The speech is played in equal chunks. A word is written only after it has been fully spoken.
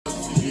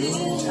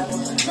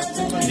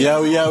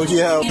Yo. We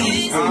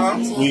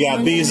got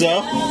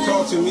Bezo.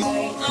 Talk to me.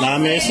 Nah,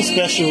 man, it's a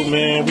special,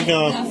 man. We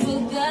gonna.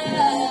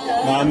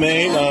 Nah,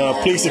 man.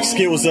 Please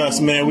excuse us,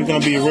 man. We're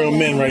gonna be real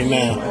men right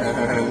now.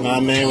 Nah,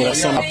 man. With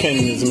some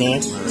opinions,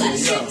 man.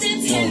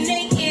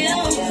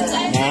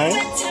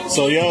 Alright.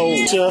 So, yo,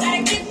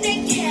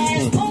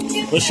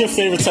 what's your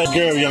favorite type of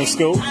girl, young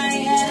Scoop?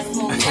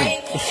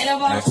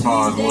 As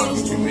far as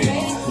what you mean?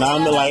 Now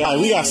I'm like,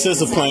 we got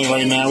SZA playing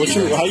right now.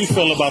 How you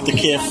feel about the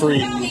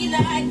carefree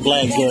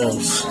black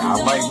girls? I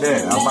like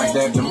that. I like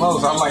that the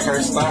most. I like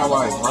her style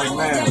right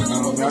now. You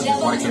know what I mean? I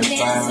just like her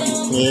style.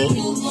 Yeah.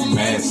 She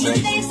mad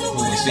sexy.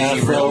 And she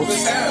ain't real.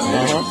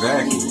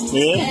 Exactly.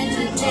 Yeah.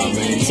 I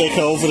mean, take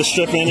her over the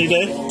strip any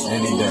day?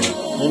 Any day.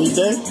 Any day? Any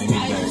day.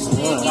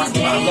 Yeah. I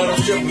love them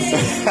strippers.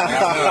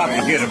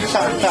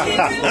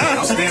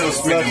 I'm still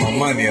spending my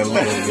money a little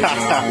bit. You know what I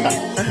mean?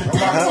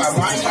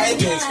 My type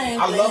is,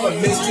 I love a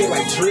mixture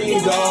like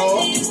Dream Doll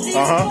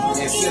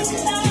and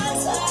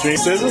SZA. Dream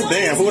SZA?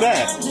 Damn, who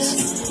that?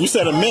 You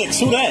said a mix.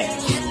 Who that?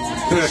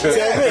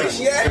 Where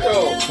she at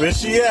though? Where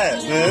she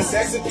at, man?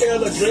 Sex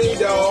Appeal of Dream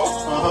Doll.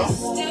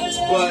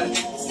 But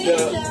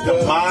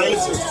the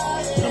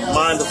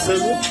mind of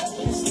SZA?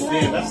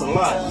 Damn, that's a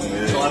lot.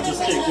 Man. So I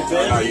just kicked you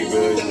down. How you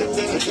good?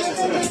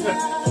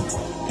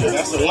 Yeah,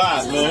 that's a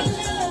lot, man.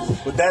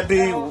 Would that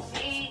be...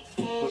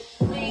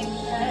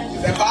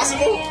 Is that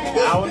possible? I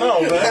don't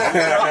know, man.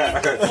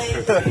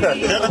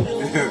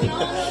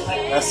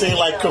 That seems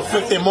like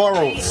conflicting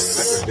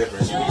morals.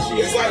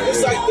 It's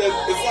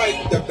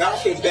like the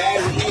bouncing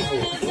bad and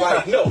evil.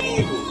 Like no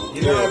evil.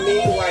 You know what I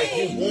mean? Like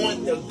you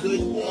want the good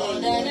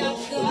one,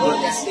 the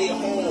one that stay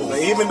home. But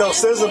even though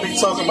SZA be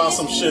talking about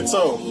some shit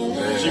too,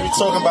 she be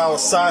talking about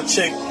side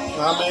chick. You know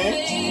what I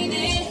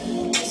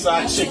mean?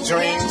 Side chick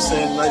dreams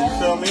and you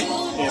feel me?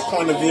 And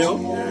point of view.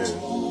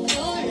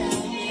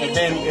 And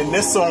then in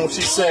this song,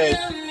 she said,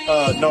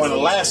 in the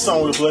last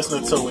song we was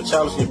listening to with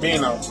Childish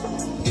Gambino,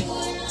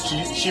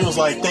 she was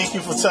like, thank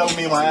you for telling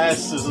me my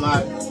ass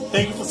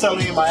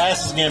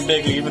is getting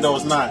bigger, even though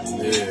it's not.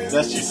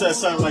 Yeah. She said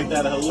something like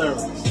that in her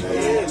lyrics.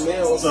 Yeah,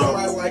 man. Well,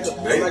 somebody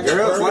like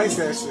girls like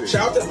that shit.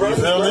 Shout out to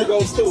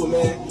Virgos too,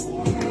 man.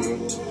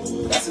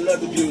 Mm-hmm. That's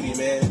another beauty,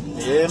 man.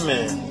 Yeah,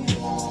 man.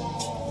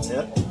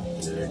 Yep.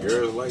 Yeah,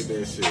 girls like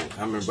that shit.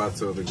 I remember I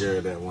told the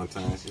girl that one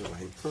time. She was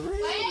like, for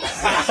real?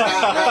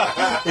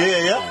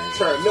 Yeah.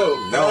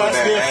 Knowing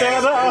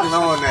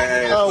that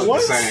ass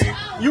was the same.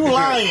 You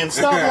lying.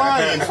 Stop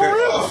lying. For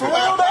real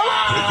though?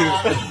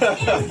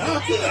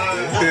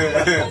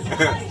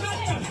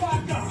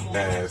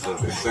 That ass was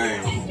the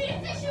same.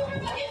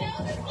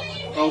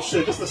 Oh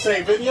shit, it's the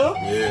same video?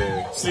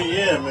 Yeah. See,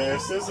 yeah, man.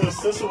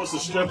 SZA was a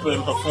stripper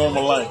in her former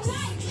life.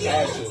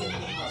 I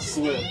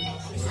swear.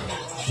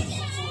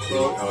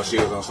 She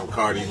was on some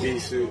Cardi B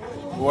shit.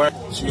 What?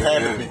 She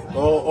had to be.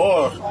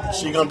 Or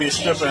she gonna be a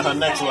stripper in her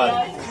next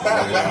life.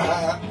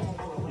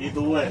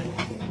 Either way.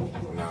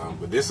 No,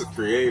 but this is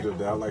creative.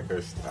 I like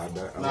her style.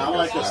 I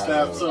like her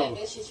style too.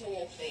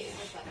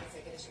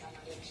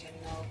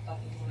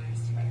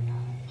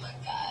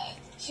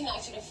 She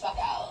knocked you the fuck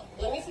out.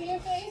 Let me see your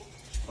face.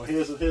 Oh,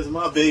 here's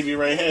my baby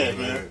right here,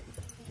 man.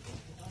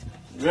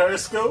 You heard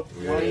Scoop?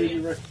 Yeah.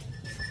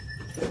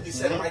 He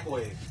said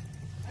microwave.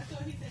 I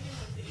thought he said he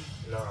was eating.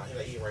 No, he's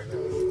not eating right now.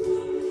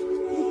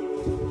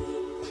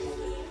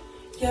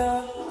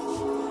 Yeah.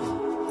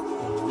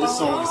 This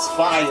song is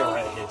fire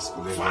right here.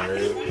 Fire.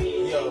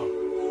 Yo.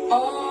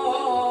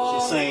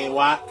 She's saying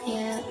what?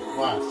 Yeah.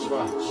 Watch. She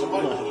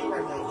might not eat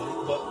right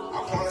now, but I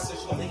promise her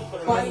she's gonna make it for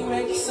the Why you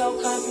make it so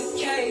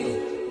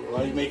complicated?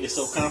 Why you make it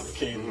so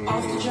complicated?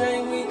 Off the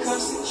drink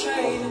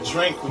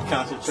we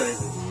concentrated.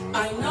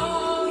 I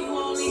know you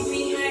won't leave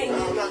me hanging.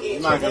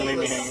 You're not gonna leave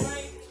me hanging.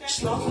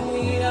 Smoking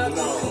weed out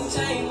the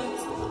container.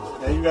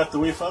 Hey, you got the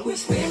weed for me?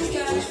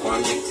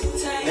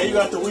 Hey, you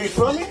got the weed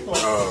for me?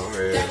 Oh,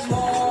 man. That's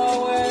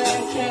more where I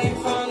came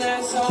from,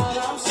 that's all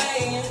I'm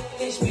saying.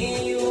 It's me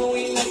and you and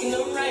we making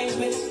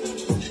arrangements.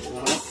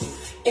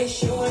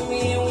 It's you and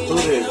me and we Who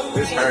making this?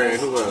 This her and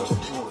arrangements. who else?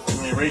 I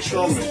mean, Ray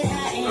Showman.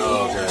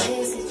 Oh,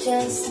 okay. Is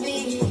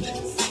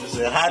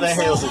it How the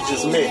hell is it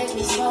just me?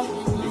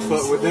 You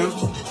fuck with them?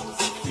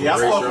 Yeah, I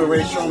fuck with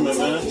Ray Showman,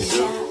 man. You do?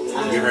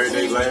 You heard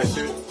they last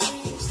shit?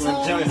 Slim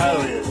Jimmy, how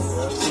are you?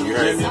 You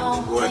heard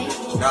what?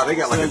 No, they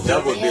got like a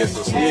double disc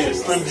or something. Yeah,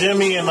 Slim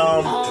Jimmy and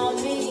Nah,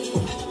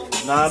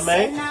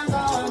 mate.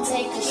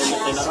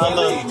 And the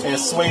other, and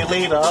Sway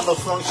Lee, the other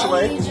funk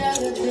Sway.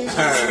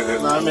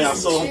 Nah, I mean, I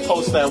saw him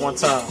post that one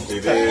time. He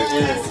did?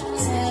 Yeah.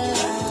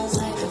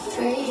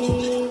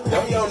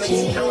 y'all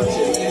niggas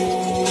talented,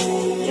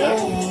 man. Yeah.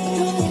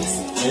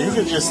 And you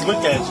can just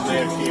look at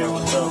Janelle Kia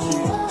and tell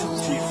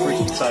she's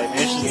freaky type.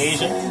 And she's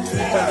Asian.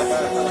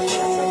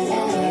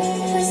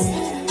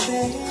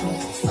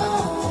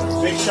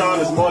 Big Sean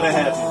is more than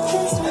happy.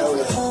 Hell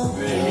yeah.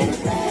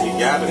 He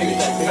gotta be.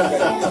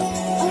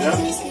 Yeah.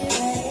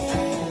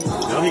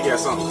 No, he got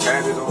something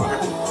tatted on her.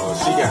 Oh,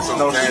 she got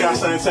something No, she got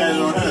something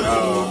tatted on him.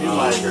 Oh, you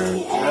like her.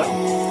 Yep.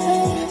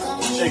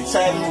 Chick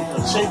tatted, a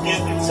chick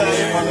getting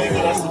tatted, my nigga,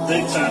 that's the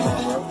big time,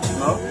 bro.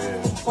 know?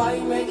 Why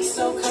you make it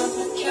so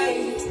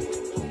complicated?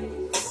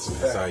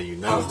 That's how you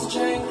know. Off the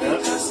drink, we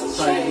That's how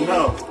concentrate. you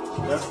know.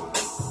 Yeah.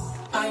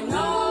 I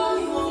know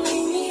you won't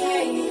leave me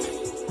hanging.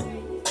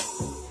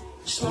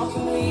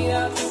 Smoking weed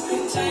out the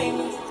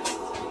container.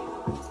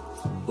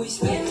 We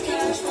spend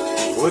cash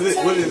for What is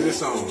this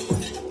song?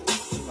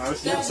 Nah,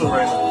 it's YouTube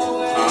right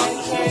now.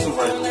 It's YouTube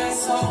right now.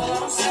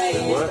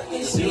 What?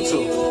 It's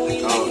YouTube. Oh,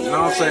 you know what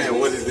I'm saying?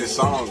 What is this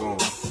song on?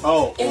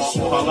 Oh,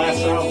 my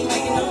last album.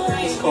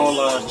 It's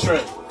called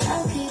Trip.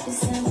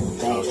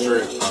 Oh,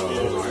 Trip.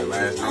 Oh, my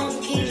last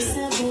album.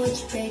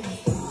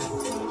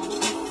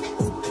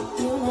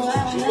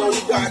 You know,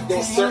 you got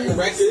those certain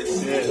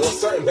records,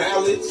 those certain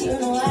ballads.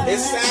 It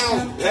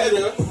sounds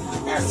better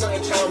at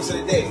certain times of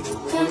the day. I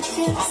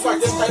feel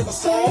like this type of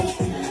song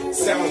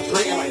sounds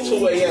great at like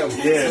 2 a.m.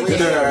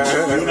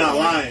 Yeah, you're not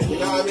lying. You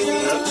know what I mean?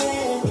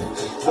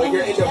 When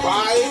you're in the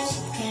vibes,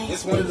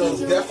 it's one of those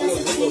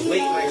definitely those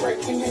late night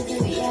records.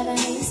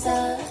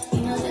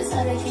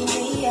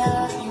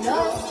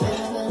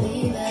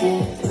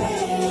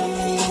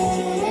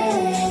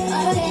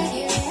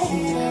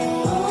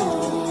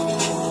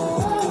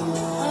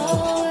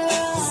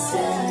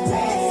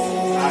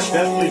 I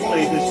definitely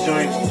played this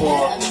joint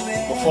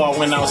before I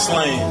went out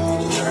slaying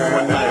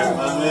one night. You know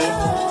what I mean?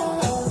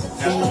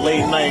 After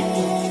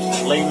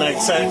late night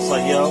text,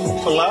 like, yo,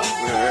 pull up.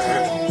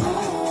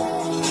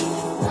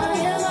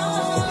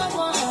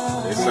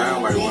 It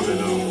sound like one of them.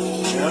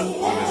 Yeah.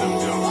 One of them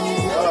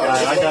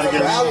joints. I gotta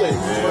get Ballad.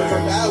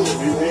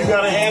 You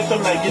got an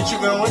anthem that get you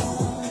going?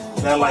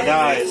 That like,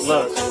 alright,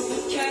 look.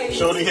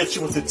 Shorty hit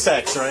you with the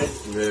text, right?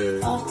 Yeah.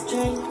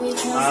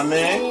 I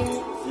mean,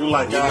 you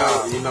like, You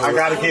know I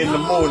gotta get in the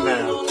mood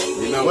now.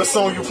 You know What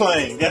song you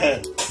playing? Go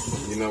ahead.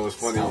 You know what's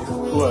funny?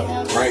 What?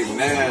 Right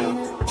now,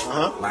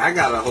 like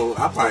I probably got a whole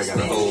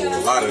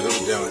lot of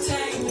them joints.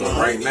 But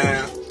right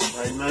now,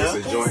 it's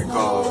a joint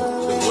called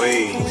The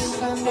Waves.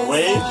 The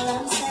Waves?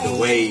 The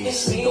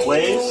Waves. The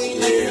Waves?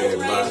 Yeah,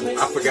 but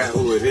I forgot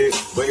who it is.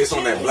 But it's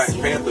on that Black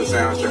Panther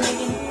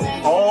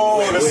soundtrack.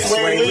 Oh, the With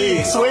Sway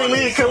Lee. Sway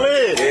Lee and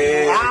Khalid.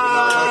 Yeah.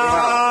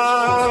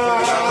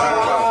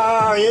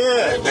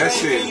 Yeah. That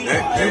shit.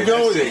 That shit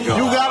go You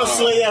gotta hard.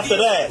 slay after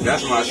that.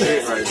 That's my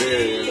shit right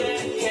there.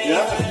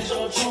 Yeah.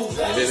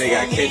 And then they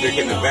got Kendrick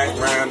in the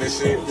background and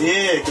shit.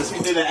 Yeah, because he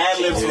did an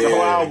ad-lib for the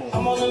whole album.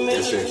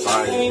 That shit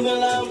fire.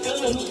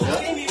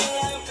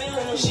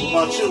 What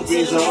about you,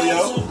 Bezo, yo?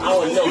 I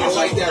don't know. I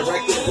like that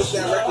record. What's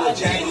that record with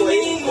Jack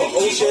Quaid or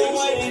Oceans?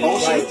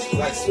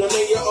 Like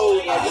swimming your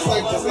own. Like it's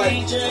like I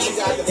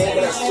forgot the name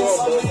of that song,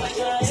 but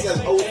it says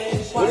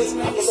Oceans. I don't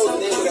know the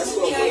name of that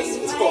song, but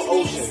it's called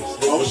Oceans.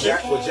 With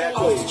Jack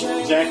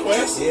Quaid. Jack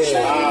Quaid?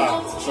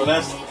 Yeah. So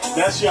that's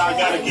y'all. I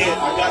gotta get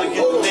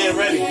the man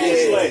ready.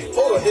 Slay.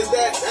 Hold on,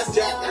 that's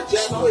Jack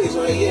Quaid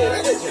right here.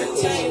 That is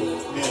Jack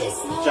Quaid.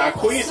 Yeah. Jack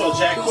Quaid or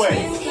Jack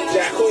Quaid?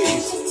 Jack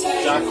Quaid.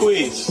 Jack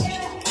Quaid.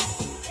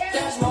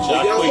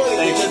 Jack Quaid,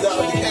 thank you.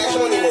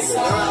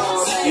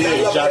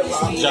 Yeah, Jack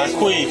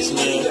Quaid,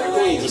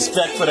 man.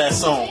 Respect for that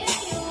song.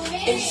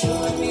 That's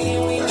one of the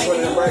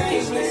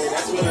records, man.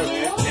 That's one of the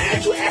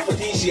natural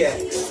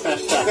aphrodisiacs.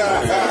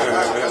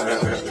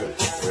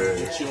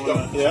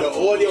 The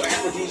audio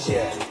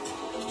aphrodisiac.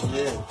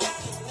 Yeah.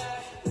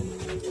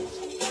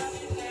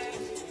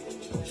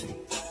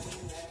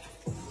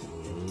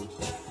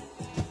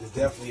 It's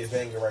definitely a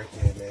banger right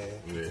there, man.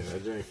 Yeah,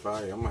 that joint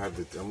fire. I'm gonna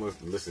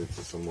listen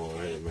to some more.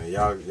 Hey man,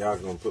 y'all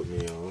gonna put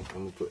me on.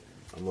 I'm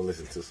gonna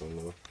listen to some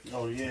more.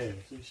 Oh yeah,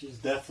 she's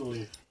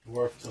definitely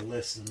worth to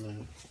listen,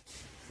 man.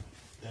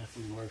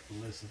 Definitely worth to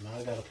listen. Now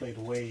I gotta play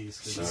the waves.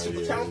 She's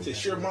super talented.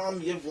 She remind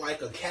me of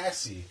like a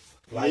Cassie,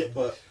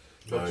 but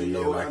you know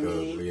yeah, what I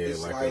mean?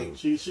 It's like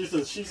she's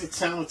a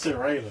talented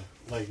writer.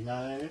 Like she's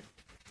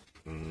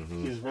a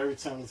very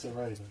talented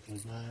writer.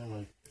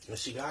 Like and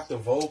she got the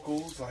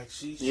vocals. Like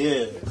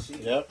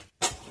yep.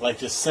 Like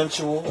just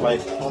sensual,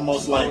 like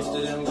almost like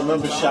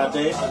remember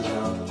Sade?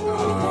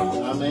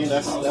 I mean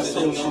that's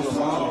who she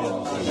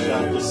reminds me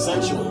of. Just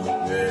sensual.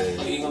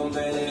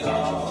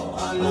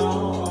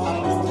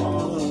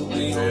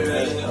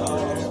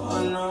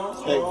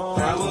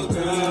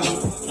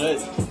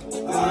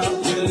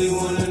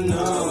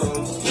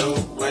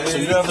 So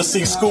you ever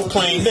see Scoop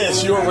playing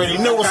this, you already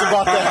know what's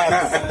about to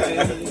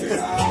happen.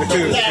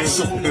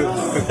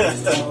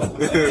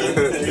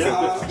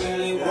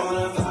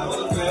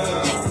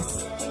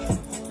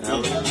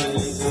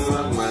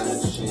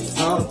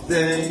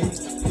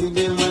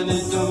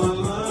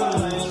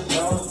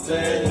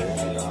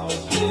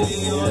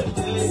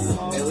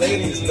 And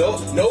ladies, no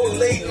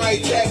late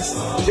night text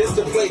just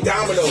to play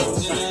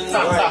dominoes.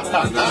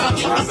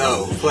 I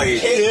know. Play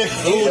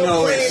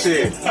Uno and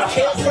shit.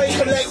 Can't play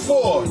Connect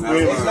 4.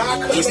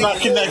 It's not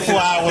Connect 4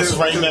 hours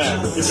right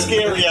now. It's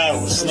scary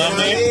hours. You know what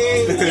I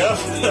mean? Yep.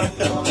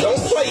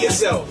 Don't play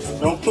yourself.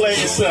 Don't play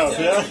yourself,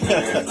 yeah?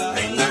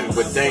 Ain't nothing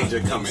but danger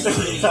coming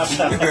through.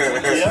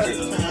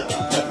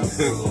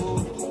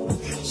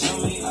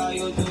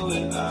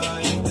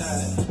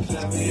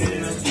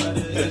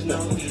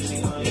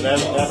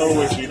 That'll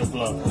always be the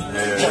blow.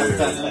 Yeah.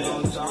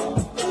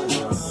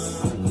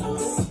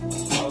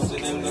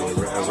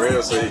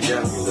 Real say he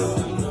got me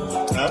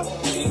though. Huh?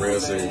 Real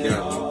say he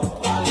got me.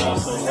 Real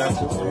say he got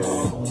you.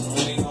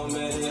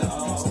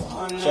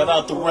 Shout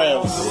out to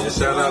Rails. Yeah,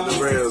 shout out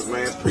to Rails,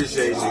 man.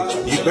 Appreciate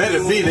you. You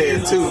better be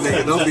there too,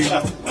 nigga. Don't be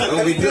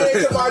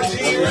good.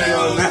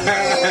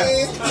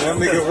 That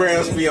nigga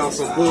Rails be on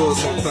some bull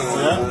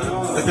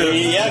sometimes.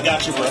 Yeah, I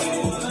got you, bro.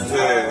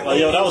 Yeah. Oh,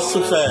 yo, that was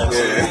too fast.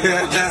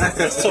 Yeah.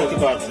 Let's talk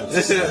about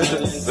this.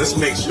 Let's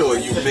make sure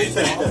you make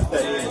it.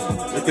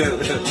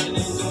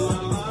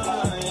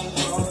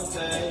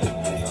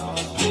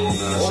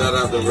 Shout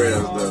out to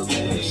Rails, though.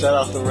 Shout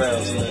out to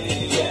Rails, man.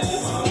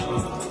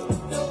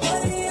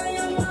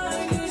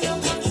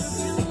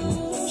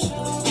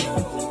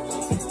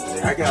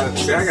 I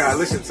gotta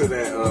listen to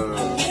that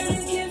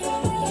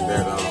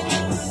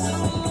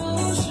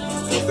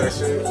what's that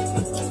shit?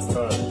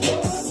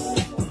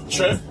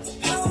 Trip?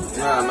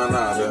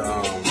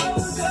 Nah.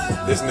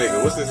 This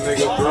nigga, what's this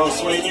nigga? Bro,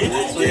 Sweeney?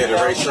 Yeah, the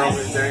Ray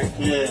Sherman thing.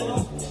 Yeah.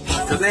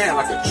 Cause they had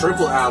like a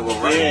triple album,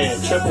 right? Yeah,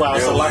 triple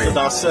album. So like it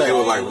was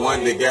like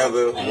one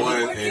together,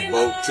 one in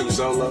both, two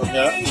solo.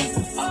 Yeah.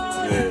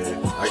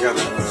 Yeah, I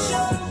gotta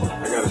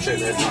check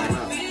that joint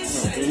out.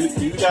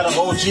 You got an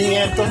OG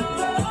anthem?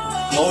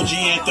 OG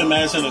anthem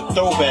as in a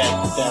throwback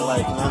that,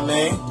 like, you know what I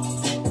mean?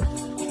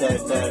 That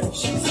you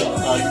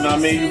know what I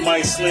mean? You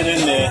might slid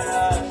in there,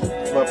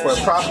 but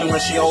probably when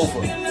she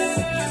over.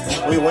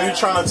 When you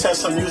trying to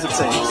test some music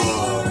tapes? You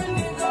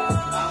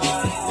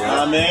know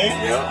what I mean?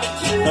 Yep.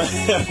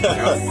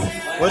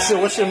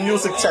 What's your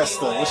music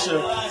tester? What's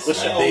your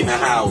Adina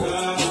Howard.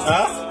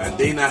 Huh?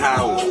 Adina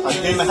Howard.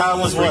 Adina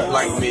Howard's what? Freak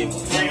like me. You know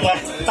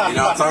what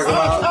I'm talking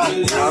about?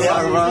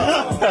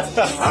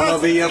 I'm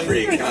gonna be a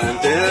freak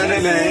until the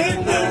day.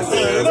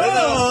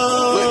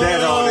 Put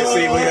that on and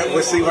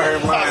see where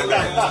her mind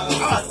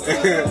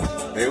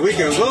at. And we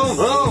can boom.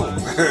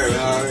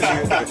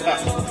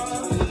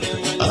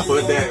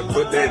 Put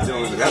that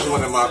joint. That's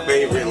one of my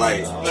favorite,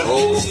 like,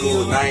 old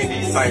school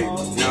 90s type, you know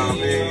what I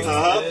mean?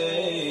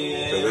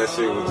 Cause that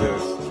shit was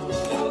just,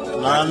 know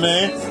what I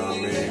mean? You know what I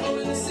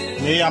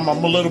mean? Me, I'm a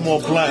little more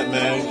blunt,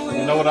 man.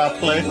 You know what I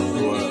play?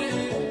 What?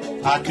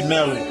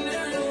 Akinelli.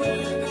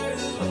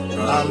 You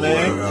know what I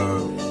mean?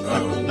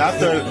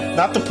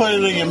 Not to put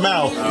it in your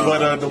mouth,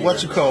 but the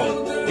what you call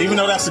it. Even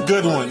though that's a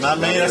good one, you know what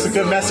I mean? That's a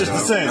good message to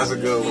send. That's a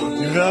good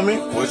one. You know what I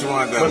mean? Which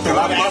one though? But the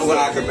I fuck with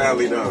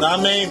Akinelli though. You know what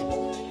I mean?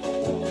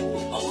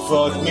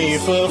 Fuck me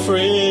for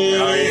free.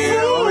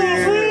 Oh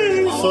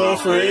yeah. For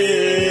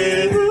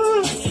free.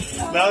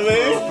 Know what I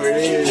mean? For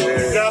free,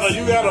 yeah.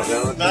 You gotta,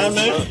 know what I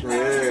mean?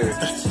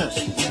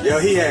 Yeah. Yo,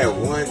 he had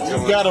one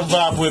joint. You gotta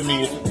vibe with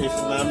me if you know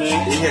what I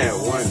mean? He had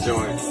one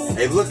joint.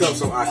 Hey, look up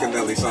some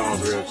Akinelli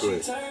songs real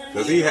quick.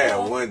 Cause he had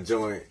one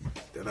joint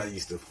that I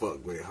used to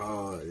fuck with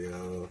hard,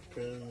 yo.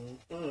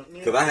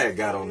 Cause I had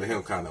got on to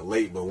him kind of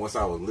late, but once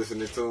I was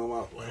listening to him, I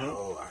was like,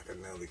 oh,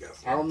 Akinelli got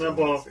some. I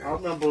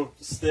remember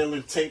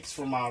stealing tapes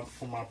from my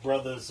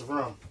brother's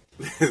room.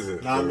 Know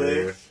what I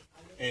mean?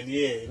 And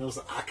yeah, it was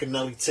an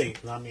Akinelli tape.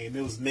 You know what I mean?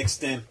 It was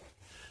mixed in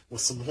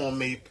with some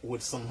homemade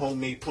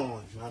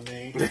porn. You know what I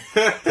mean?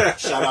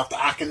 Shout out to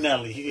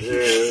Akinelli.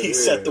 He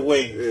set the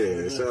way.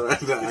 Yeah, shout out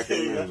to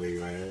Akinelli,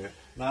 man.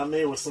 Know what I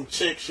mean? With some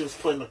chick, she was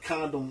putting a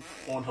condom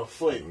on her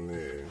foot. Yeah.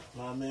 Know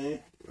what I mean?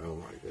 Oh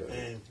my god.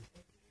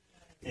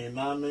 And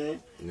know what I mean?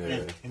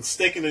 Yeah. And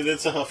sticking it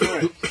into her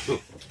friend.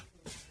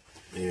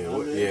 Yeah,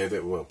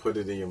 put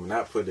it in your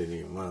not put it in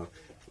your mouth.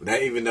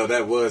 That even though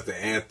that was the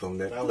anthem,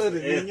 that put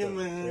it in your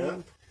mouth.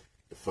 Yeah.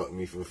 Fuck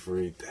me for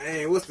free.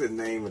 Dang, what's the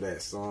name of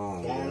that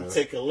song?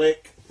 Take a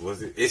lick.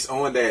 Was it? It's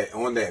on that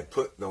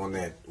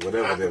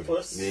whatever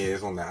Octopus? that. Yeah,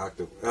 it's on that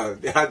octopus.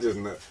 I just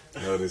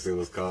noticed it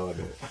was called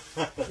that.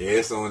 Yeah,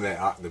 it's on that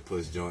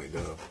octopus joint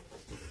though.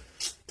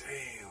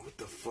 Damn, what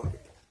the fuck?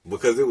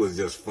 Because it was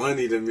just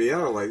funny to me.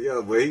 I was like,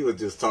 yo, but he was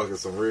just talking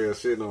some real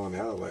shit on it.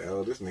 I was like,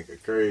 oh, this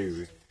nigga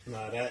crazy.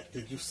 Nah,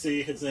 did you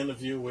see his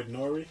interview with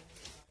Nori?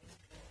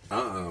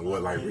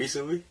 What, like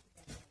recently?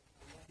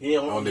 Yeah,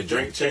 on the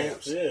Drink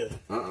Champs? Yeah.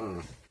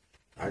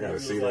 I gotta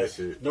see that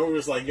shit. Nori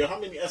was like, yo, how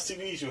many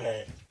STDs you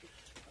had?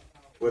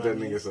 What that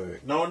nigga say?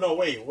 No,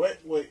 wait, what?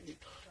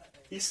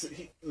 He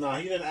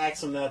didn't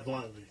ask him that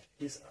bluntly.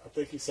 I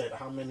think he said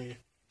how many.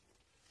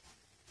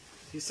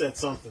 He said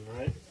something,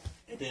 right?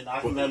 And then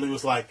Akinelli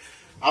was like,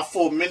 I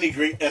fought many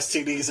great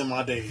STDs in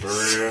my days. For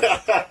real?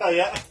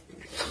 Yeah.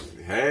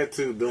 Had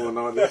to doing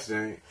all this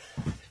shit.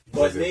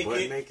 Butt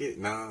butt naked?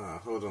 Nah,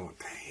 hold on.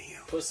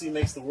 Damn. Pussy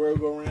makes the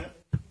world go round.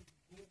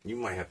 You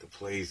might have to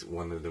play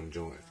one of them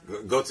joints.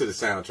 Go to the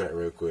soundtrack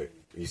real quick.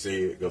 You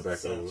see it? Go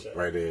back over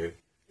right there.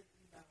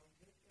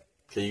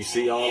 Can you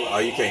see all? Oh,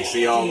 you can't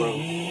see all of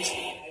them?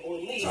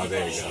 Oh,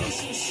 there you go.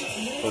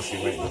 Pussy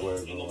make the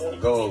word go over.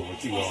 Go over.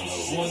 Keep going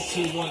over. 1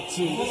 2 1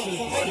 2.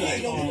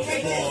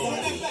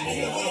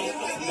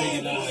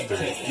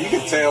 You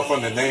can tell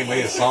from the name of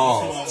his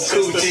song.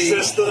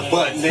 Coochie,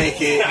 butt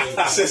naked,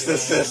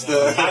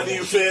 sister. How do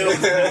you feel?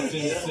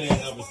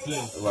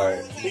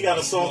 Like He got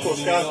a song called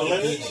Sky's the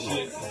Limit.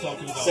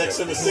 Sex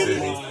in the City.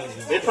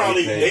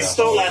 They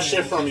stole that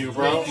shit from you,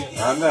 bro.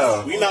 I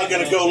know. We not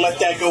gonna let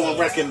that go and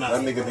recognize.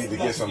 That nigga need to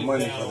get some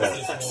money for that.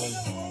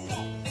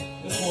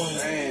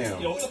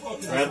 Damn.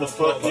 Rather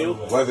fuck you.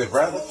 Was it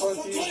rather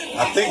fuck you?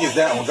 I think it's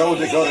that one. Go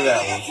to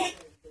that one.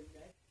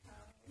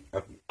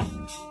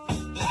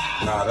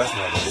 Nah, that's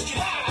not it.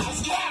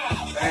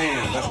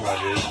 Damn, that's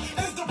not it.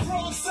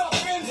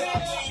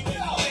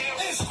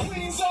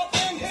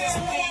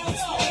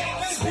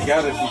 You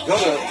gotta go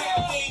to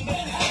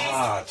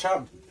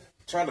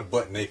try the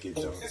butt naked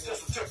joke. Okay,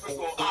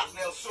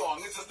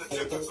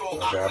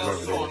 I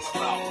remember this.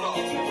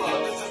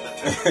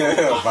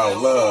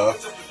 About love.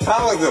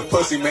 How does the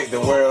pussy make the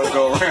world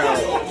go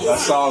round? A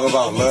song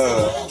about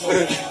love.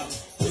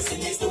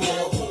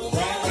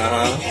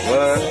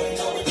 What?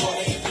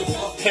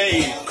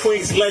 Hey,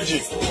 Queens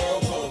legend.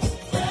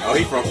 Oh,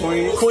 he from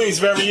Queens? Queens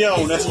very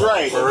own, that's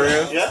right. For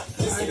real? Yeah.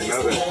 I didn't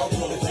know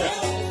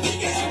that.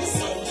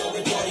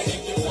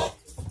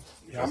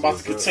 I'm about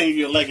to continue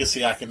your legacy,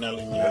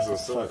 Akinelli, man. That's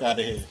what's up. Fuck out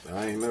of here.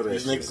 I ain't know that.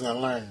 These shit. niggas gonna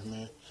learn,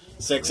 man.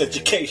 Sex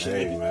education,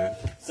 Hey, nigga. man.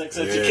 Sex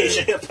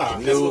education, hip hop.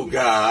 New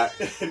God.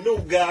 New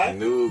guy.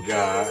 New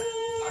God. You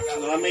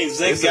know what I mean?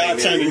 Zach This guy ain't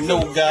turned to even-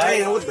 new guy.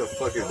 Man, what the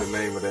fuck is the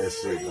name of that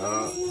shit,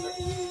 dog?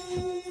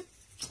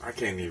 I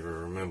can't even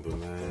remember,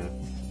 man.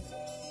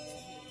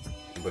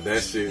 But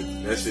that shit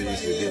used to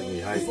get me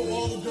hyped, For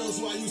all man. the girls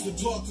who I used to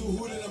talk to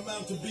who didn't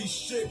amount to be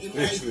shit in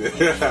life.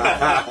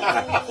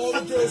 All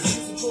the girls who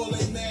used to call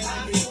they man to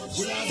me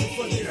when I was a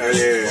fucking Oh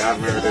yeah, I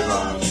remember this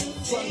line.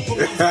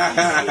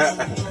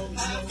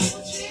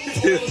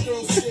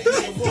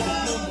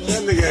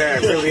 That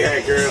nigga really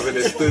had girls in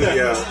the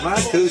studio. My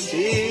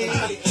coochie,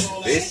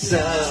 it's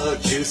so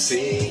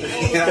juicy.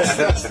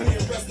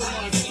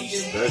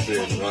 That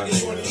shit's funny,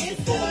 man.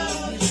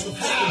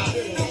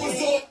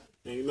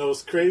 And you know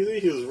what's crazy?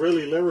 He was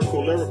really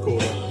lyrical.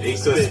 He could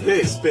spit.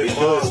 He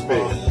could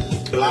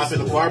spit. Live in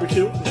the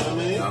barbecue, you know what I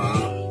mean?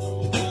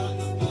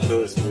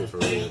 Could spit for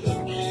real,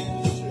 though.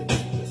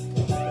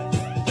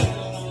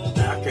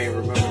 I can't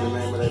remember the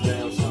name of that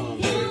damn song,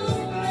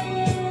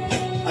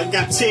 I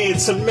got 10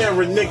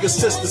 Tamara, nigga,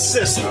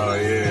 sister. Oh,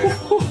 yeah.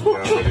 You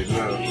already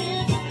know.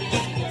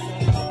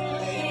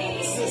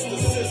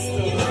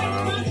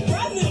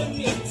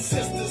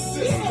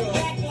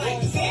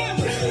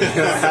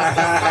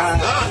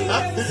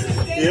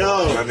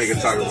 Yo, That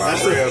nigga talking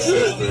about real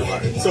sister.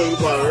 Like, talking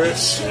about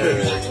rich.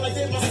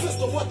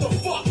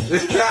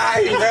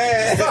 Hey,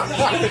 man.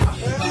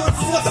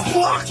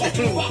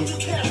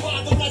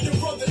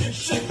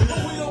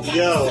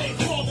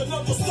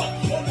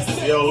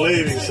 Yo,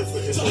 ladies, if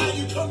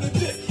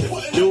a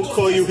dude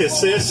call you his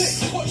sis,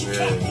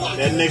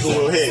 that nigga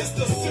will hit.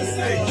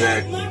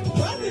 Exactly.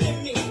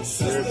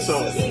 Real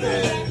talk.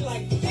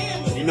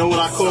 Yeah. You know what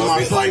I call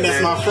my friend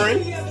that's my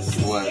friend?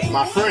 What?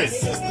 My friend.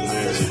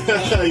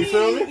 You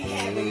feel me?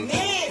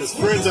 His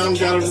friends, I don't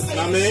gotta,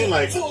 I mean,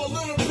 like,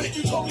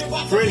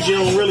 friends you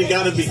don't really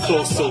gotta be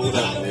close to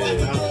without.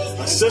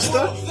 A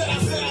sister?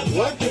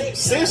 What?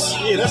 Sis?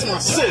 Yeah, that's my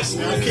sis,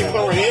 man. I keep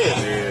her right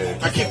here.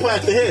 I keep her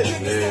at the head.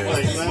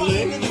 Like, you know what I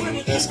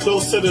mean? That's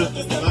close to the, you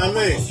know what I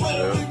mean?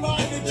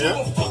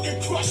 Yeah.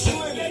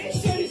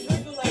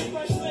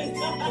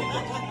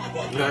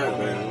 Nah,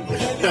 man.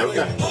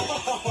 Okay.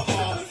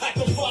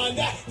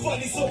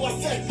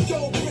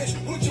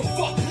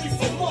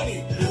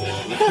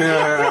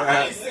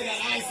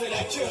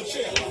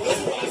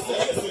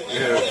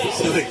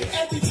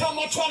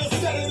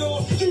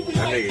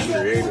 That nigga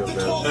creative,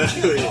 though.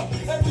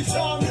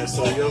 Yeah,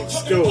 so young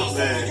school,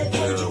 man.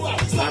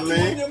 I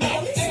mean,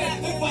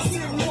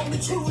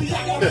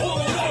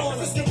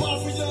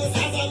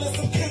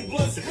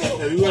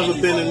 have you ever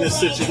been in this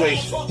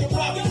situation?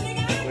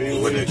 Where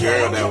you With a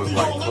girl that was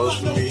like close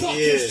to me. Yeah.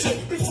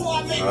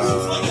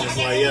 It's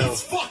like, yo.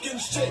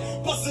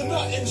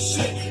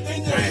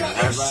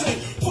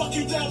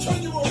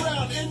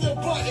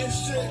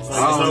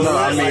 I don't know.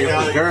 I mean,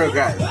 if a girl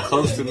got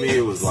close to me,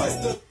 it was like,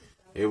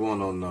 it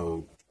wasn't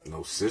no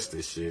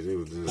sister shit. It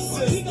was just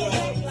like, you know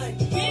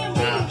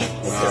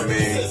what I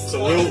mean?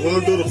 So we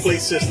don't do the play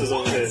sisters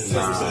on here.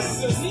 Nah.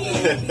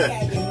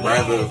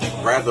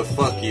 Rather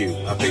fuck you.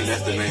 I think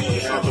that's the name of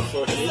the song.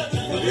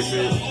 This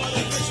is.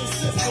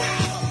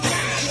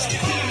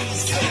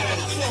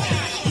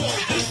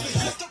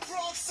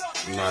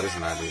 No, this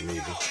not it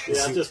neither.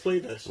 Yeah, I just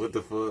played that shit. What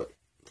the fuck?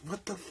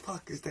 What the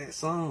fuck is that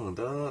song,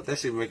 dog? That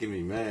shit making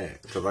me mad.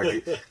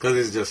 Cause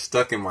it's just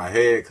stuck in my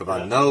head. Cause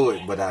I know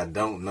it, but I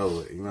don't know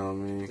it. You know what I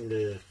mean?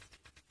 Yeah.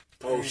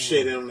 Oh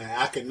shit, on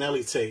that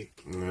Akinelli tape.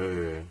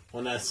 Yeah.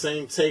 On that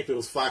same tape, it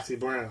was Foxy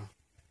Brown.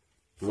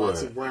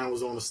 Foxy Brown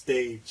was on the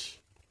stage.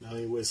 Now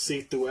he would see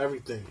through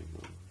everything.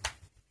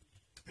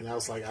 And I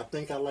was like, I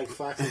think I like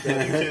Foxy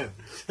better than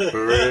Kim.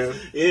 For real?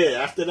 Yeah,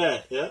 after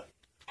that, yeah.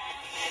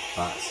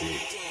 Foxy.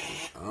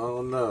 I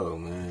don't know,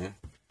 man.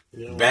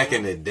 You know, Back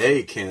in the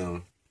day,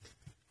 Kim,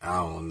 I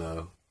don't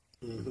know.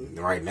 Mm-hmm.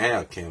 Right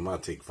now, Kim, I'll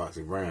take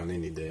Foxy Brown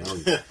any day. I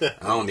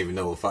don't even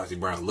know what Foxy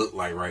Brown look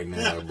like right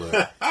now,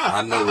 but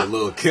I know what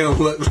Lil' Kim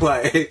look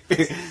like.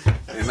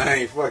 And I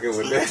ain't fucking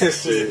with that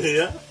shit.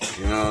 Yeah.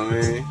 You know what I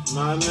mean?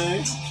 Nah,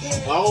 man.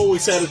 I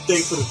always had a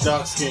thing for the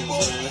dark skins,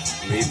 man.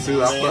 Me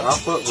too. I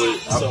fuck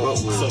with.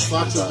 So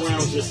Foxy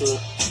Brown's just a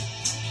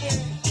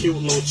cute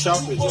little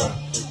chocolate drop.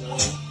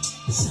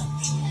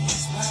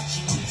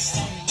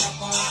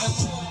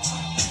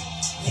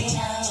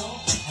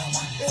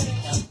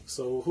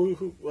 So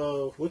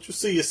what you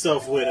see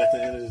yourself with at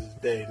the end of the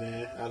day,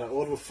 man? Out of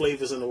all the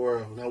flavors in the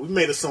world. Now we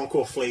made a song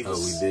called Flavors.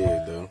 Oh, we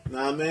did though.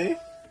 Nah, man.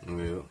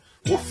 Yeah.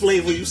 What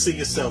flavor you see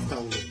yourself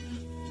coming with?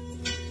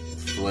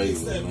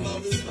 Flavor,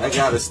 man. I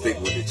gotta stick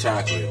with the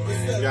chocolate,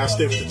 man. You gotta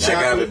stick with the That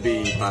chocolate. gotta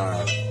be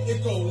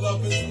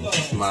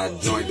my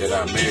joint that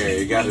I marry.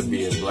 It gotta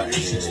be a black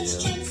man, yo.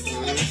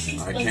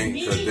 I can't,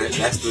 cause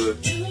that's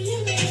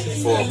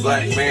for a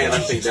black man, I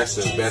think that's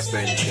the best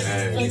thing you can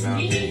have, you know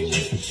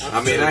what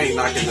I mean? I ain't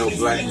knocking no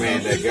black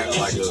man that got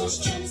like a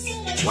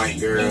white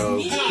girl,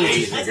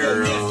 Asian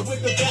girl,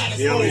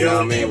 you know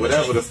what I mean?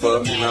 Whatever the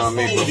fuck, you know what I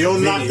mean? But you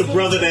don't knock the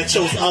brother that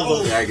chose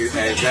other.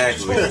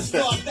 Exactly.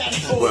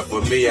 But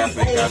for me, I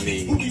think I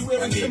need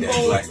that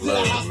black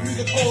love, man.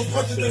 You know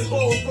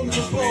what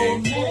I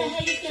mean?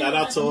 Shout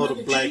out to all the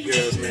black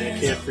girls, man.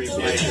 Carefree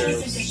black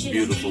girls.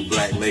 Beautiful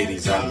black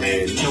ladies out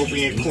there.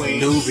 Nubian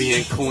queens.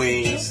 Nubian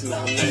queens. You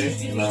know what I mean?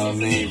 You know what I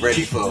mean?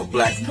 Ready for a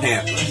Black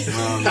Panther. You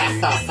know what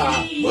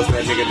I mean? What's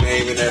that nigga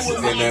name in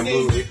that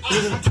movie?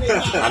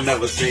 I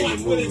never seen the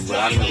movie, but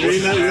I know. You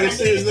ain't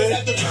seen his name?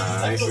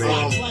 Nah, I ain't seen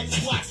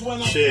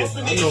it. Shit, I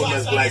know him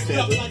as Black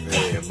Panther.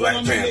 Yeah,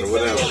 Black Panther,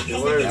 whatever. You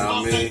know what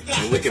I mean?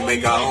 And we can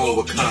make our own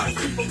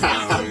Wakanda. You know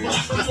what I mean?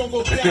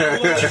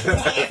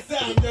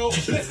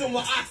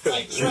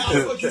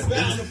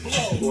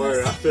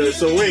 Word, I feel it.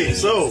 So wait,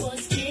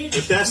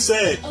 with that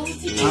said, I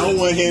don't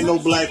want to hear no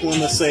black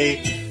woman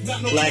say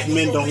black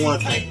men don't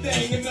want them.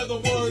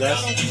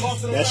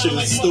 That shit is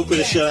the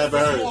stupidest shit I ever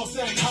heard.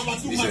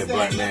 You said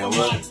black man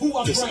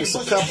what?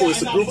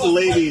 It's a group of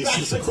ladies,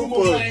 it's a group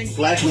of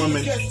black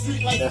women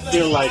that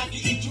feel like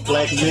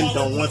black men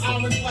don't want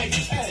them.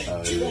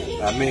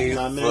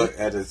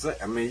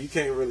 I mean, you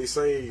can't really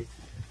say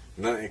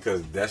nothing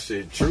because that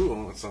shit true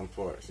on some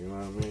parts. You know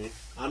what I mean?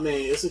 I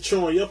mean, is it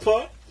true on your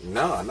part?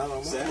 No, not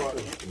on my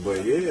part.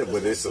 But yeah,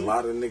 but it's a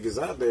lot of niggas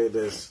out there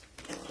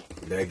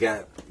that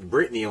got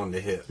Britney on the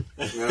hip.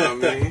 You know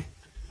what I mean?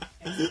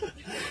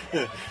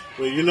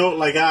 Well, you know,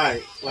 like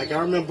I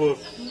remember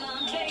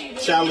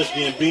Childish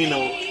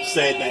Gambino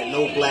said that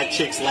no black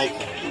chicks like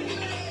him.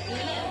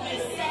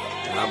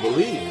 And I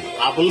believe it.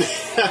 I believe.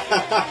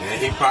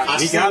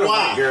 And he got a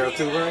white girl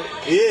too, right?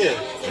 Yeah.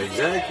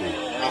 Exactly.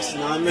 That's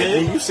not, man. And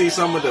then you'll see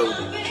some of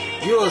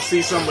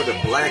the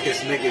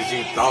blackest niggas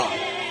you thought,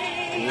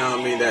 you know what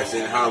I mean, that's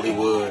in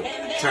Hollywood,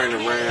 turn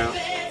around,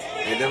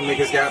 and them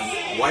niggas got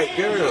white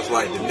girls,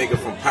 like the nigga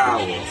from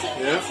Power.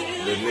 Yeah.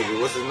 The nigga,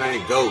 what's his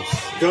name?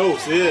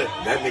 Ghost, yeah.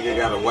 That nigga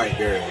got a white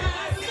girl.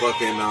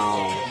 Fucking,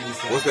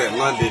 what's that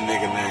London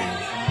nigga name?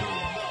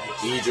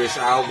 Idris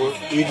Elba.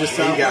 He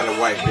got a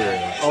white girl.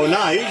 Oh,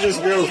 nah, Idris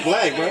girl is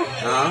black, bro.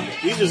 Huh?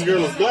 Idris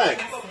girl is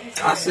black.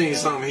 I seen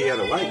something, he had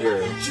a white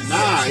girl.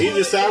 Nah,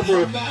 Idris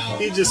Elba,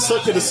 he just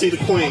sucked her to see the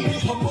queen.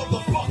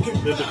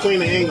 The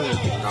queen of England.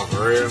 Oh,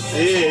 for real?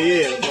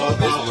 Yeah.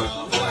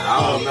 I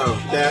don't know.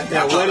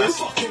 That wedding?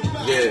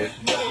 Yeah.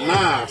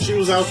 Nah, she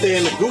was out there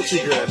in the Gucci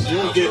dress.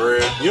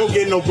 You don't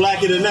get no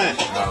blacker than that.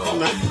 Oh,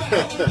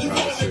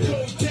 shit.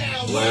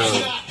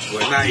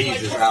 Well, not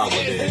Idris Elba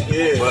then.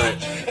 Yeah. But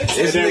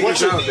it's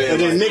niggas out there.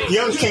 And then Nick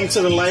Young came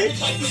to the light.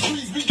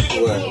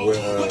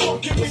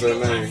 What's her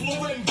name?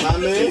 My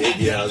man?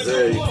 Yeah,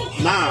 Azalea.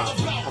 Nah,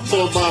 I'm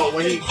talking about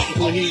when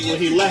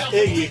he left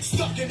Iggy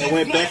and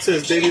went back to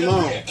his baby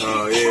mom.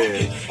 Oh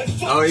yeah.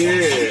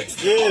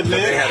 Yeah, man.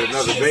 They had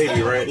another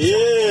baby, right?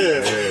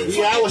 Yeah.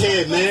 We out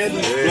here, man.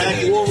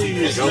 Black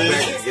warriors,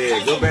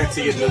 man. Go back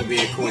to your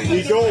Nubian queen.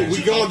 We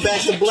going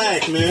back to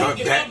black, man.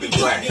 Back to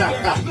black.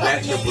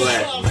 Back to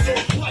black, man.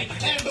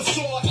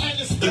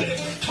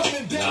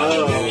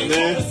 Oh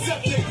man.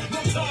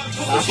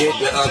 Forget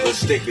the other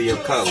stick to your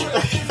color. You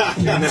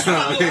know what I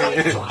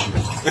mean?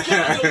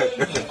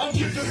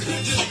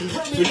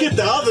 Forget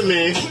the other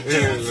man.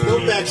 Go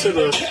back to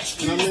the,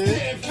 you know what I mean?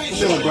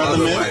 Come on, brother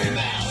man.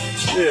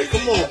 Yeah,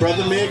 come on,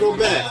 brother man. Go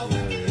back.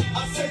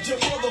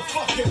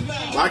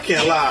 I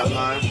can't lie,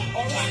 man.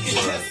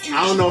 I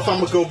don't know if I'm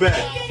gonna go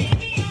back.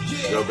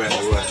 Go back to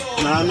what?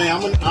 Nah, I mean, I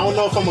don't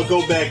know if I'm gonna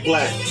go back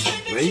black.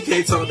 Man, you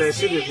can't talk that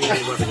shit if you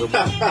ain't about to go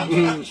back.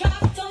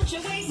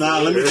 Nah,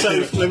 let me tell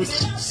you.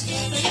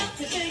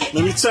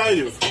 Let me tell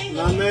you. You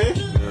know what I mean?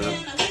 Yeah.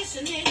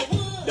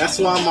 That's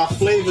why my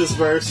flavors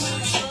verse,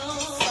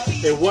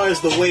 it was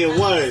the way it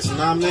was. You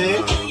know what I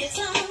mean?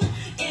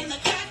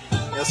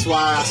 That's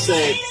why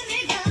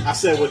I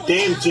said, well,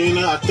 damn,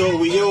 Gina, I thought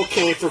we all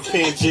came from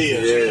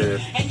Pangea. Yeah.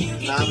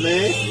 You know what I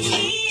mean?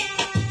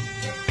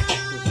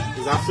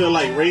 Because I feel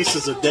like race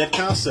is a dead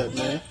concept,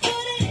 man.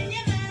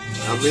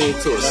 I mean,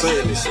 to a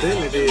certain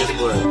extent it is,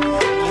 but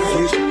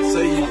you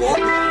say you walk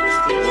down the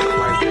street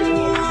like that,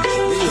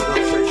 niggas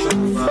don't say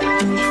something about it.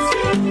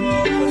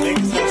 But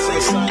niggas don't say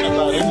something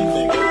about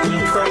anything. You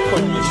crack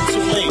cocaine, it's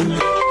too late, man.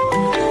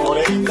 Oh,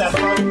 they eat that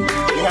part? You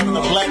have a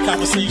black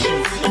conversation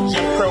that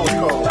Jim Crow is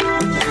called.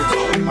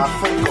 My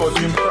friend called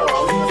Jim Crow. I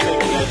was gonna say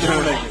that Jim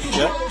nigga.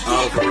 Yeah.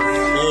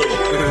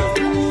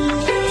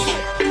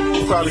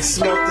 He probably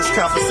smoked this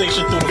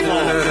conversation through the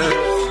phone.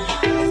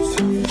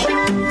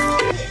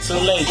 Too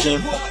late,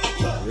 Jim.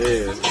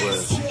 Yeah, but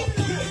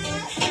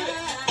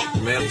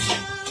man,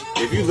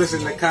 if you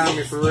listen to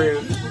Common for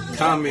real,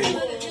 Common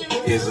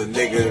is a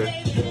nigga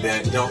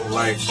that don't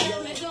like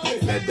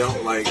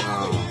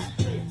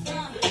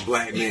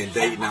black men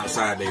dating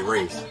outside their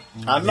race.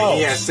 I know. And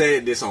he has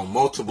said this on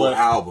multiple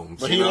albums.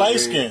 But he light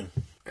skinned.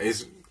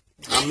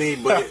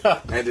 But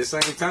at the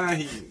same time,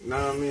 he, you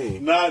know what I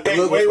mean? Nah,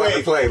 Look what's about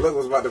to play. Look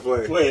what's about to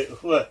play. Wait,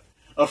 what?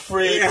 A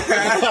freak.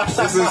 This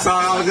is the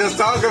song I was just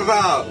talking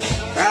about.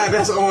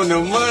 That's on the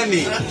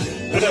money.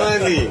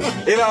 Money.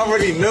 It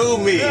already knew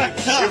me.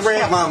 It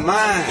read my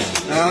mind.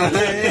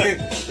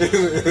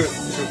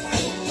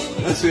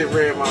 That shit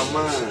read my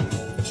mind.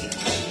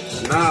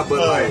 Nah,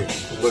 but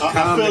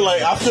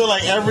I feel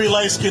like every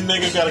light skinned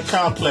nigga got a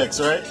complex,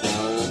 right?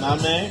 Nah,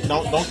 man,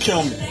 don't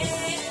kill me.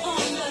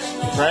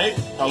 Right?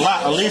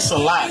 At least a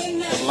lot of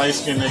light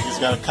skinned niggas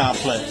got a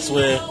complex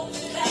where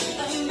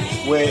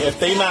if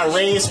they not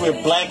raised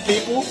with black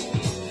people,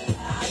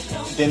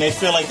 then they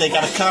feel like they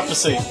gotta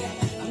compensate.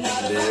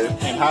 Yeah.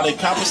 And how they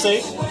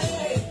compensate?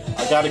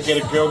 I gotta get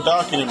a girl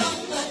darker than me.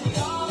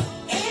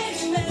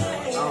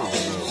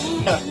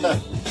 I don't know.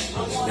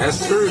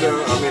 That's true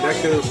though. I mean,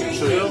 that could be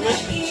true.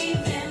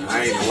 I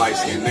ain't a light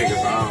skinned nigga,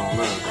 so I don't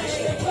know.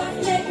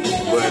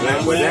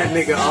 But that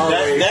nigga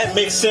always... That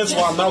makes sense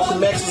why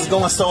Malcolm X was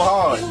going so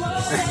hard. Know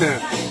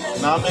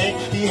what I mean?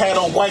 He had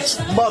a white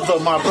mother,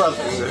 my brother.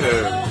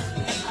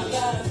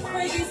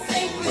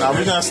 Now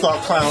we gonna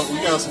start clowning.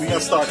 We gonna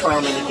start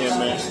clowning again,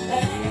 man.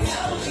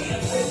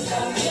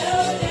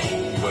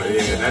 But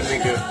yeah, that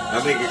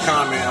nigga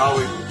comment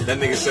always. That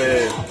nigga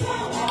said,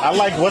 I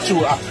like what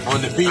you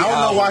on the beat. I don't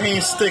know why he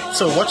didn't stick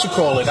to what you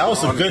call it. That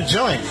was a good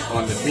joint.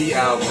 On the beat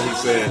album, he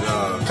said,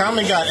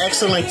 Common got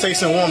excellent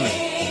taste in women.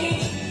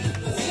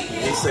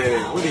 He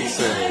said, what did he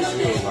say?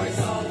 He was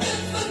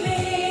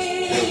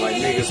like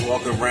niggas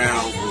walking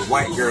around with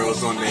white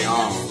girls on their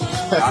arms.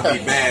 I'd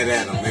be mad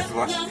at them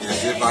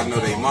as if I know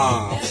they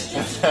moms.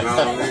 You know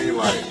what I mean?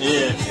 Like,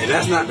 yeah. And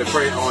that's not the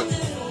phrase on,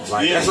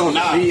 like, that's on the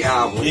beat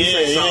album.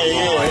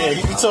 Yeah.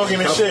 He be talking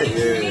this shit.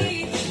 Yeah.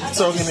 He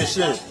talking this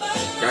shit.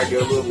 Gotta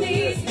get a little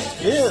bit of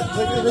that. Yeah,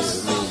 nigga,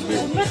 this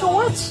nigga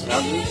what?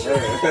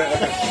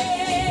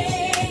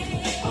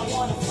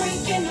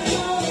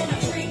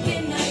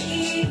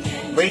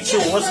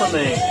 Rachel, what's her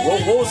name?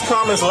 What was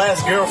Common's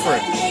last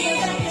girlfriend? I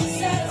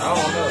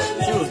don't know.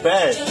 She was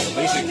bad.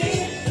 Alicia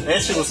Keys.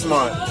 And she was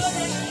smart.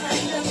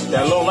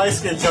 That little light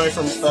skin joint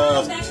from CNN.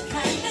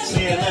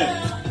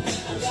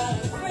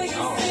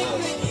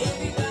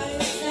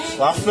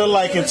 Well, I feel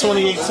like in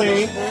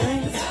 2018.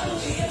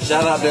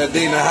 Shout out to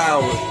Adina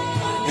Howard.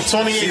 In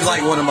 2018. She's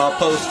like one of my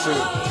posts too.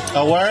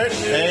 A word?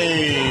 Yeah.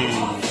 Hey.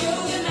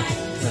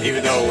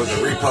 Even though it was a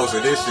repost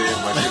of this shit,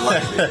 but she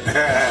liked it.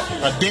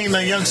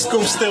 Adina Young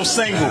Scoop still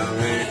single.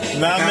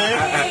 Nah,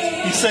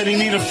 man. He said he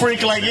need a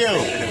freak like you.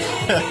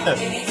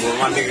 Well,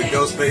 my nigga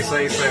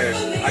Ghostface said,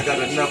 I got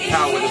enough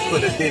power to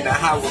put Adina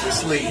Howard to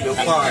sleep. The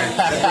fire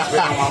that's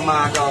been on my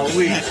mind all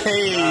week.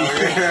 Hey.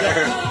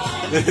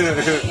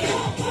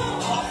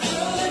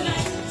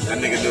 That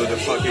nigga knew what the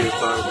fuck he was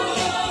talking about.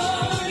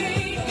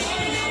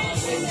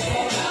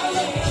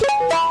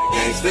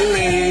 Against the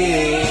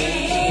lean.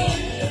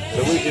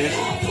 The weekend.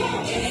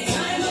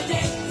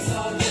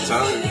 So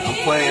I'm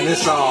playing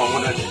this song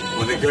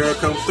when the girl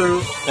comes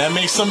through. That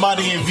makes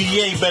somebody in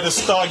VA better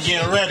start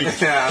getting ready.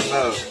 Yeah, I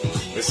know.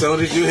 As soon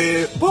as you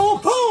hear boom,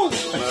 boom,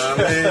 you know what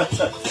I mean?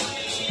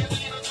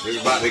 It's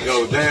about to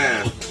go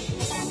down.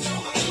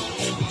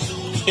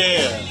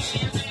 Yeah.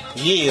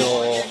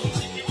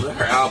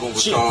 Her album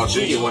was called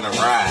Do You Wanna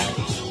Ride?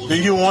 Do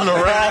you wanna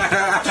ride?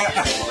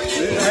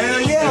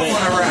 Hell yeah, I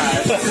wanna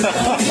ride.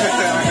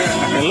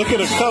 And look at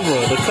the cover.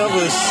 The cover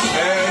is.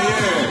 Hell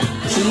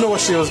yeah. She knew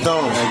what she was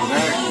doing.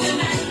 Exactly.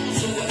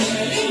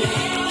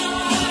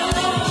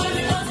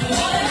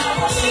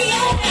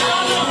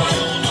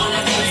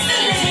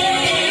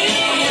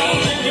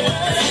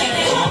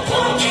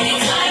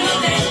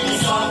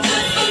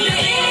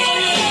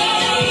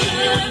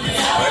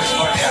 That's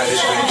funny how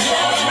this thing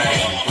automatically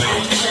plays.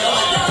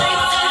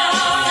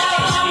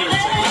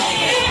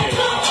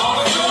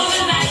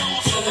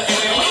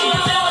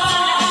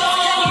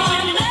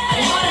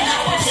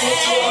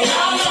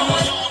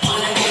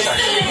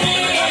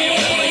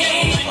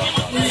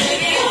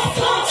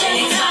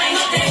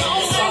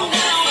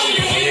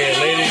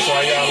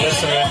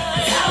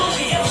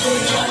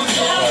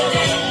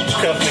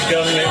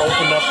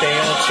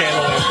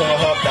 Channel on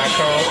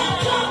Pornhub.com.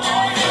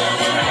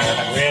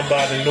 Ran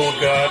by the new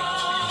God.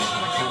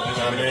 You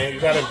know what I mean? You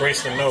gotta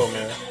embrace the no,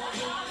 man.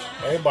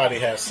 Everybody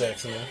has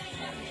sex, man.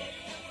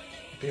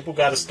 People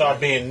gotta start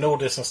being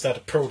nudist instead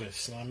of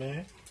prudish. You know what I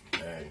mean?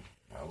 Hey,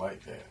 I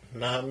like that.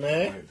 Know what I mean?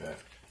 I like that.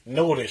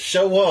 Nudist,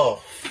 show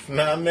off. You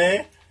know what I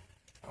mean?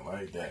 I I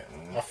like that,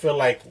 man. I feel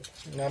like,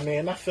 you know what I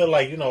mean? I feel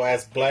like,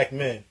 as black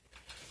men,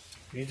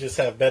 we just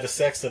have better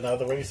sex than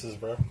other races,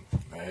 bro.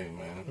 Hey,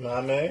 man. You know what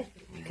I mean?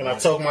 Can I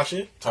talk my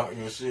shit? Talk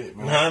your shit,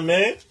 man. You know what I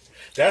mean?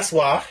 That's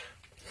why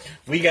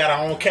we got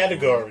our own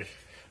category.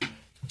 You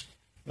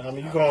know what I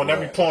mean? You go on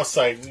every porn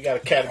site, we got a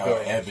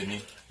category.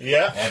 Ebony.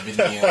 Yeah.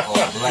 Ebony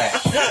or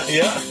black.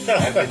 Yeah.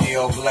 Ebony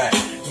or black.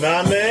 You know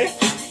what I mean?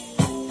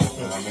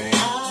 You know what I mean?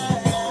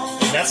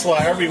 And that's why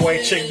every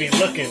white chick be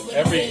looking,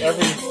 every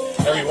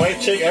white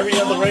chick, every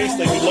other race,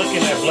 they be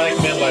looking at black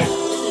men like,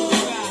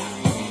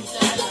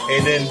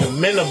 and then the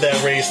men of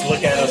that race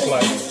look at us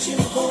like,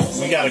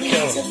 we gotta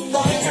kill him.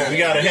 We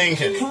gotta hang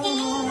him.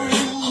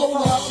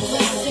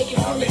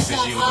 I mean,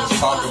 since you was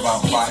talking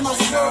about Fox, you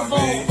know what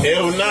I mean?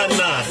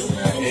 Ep9.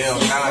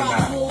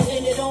 Ep9.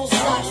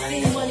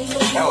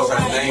 That was her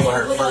name of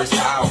her first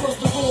album.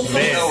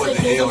 Man. You know what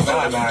the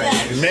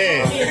Ep9 is.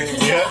 Man,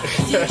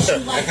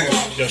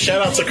 yeah. Yo,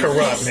 shout out to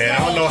Corrupt, man. I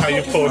don't know how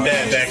you pulled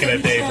that back in the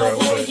day, bro.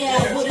 But,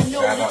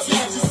 Shout out to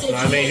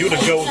I mean, you the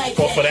GOAT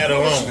for that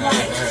alone. I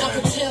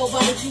can tell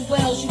by the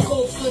jewels you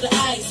go for the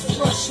ice.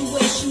 Plus, you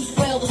wear shoes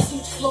well, the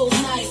suit flows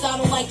nice. I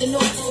don't like the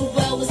notes too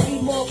well, let's be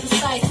more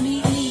precise.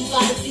 Meet me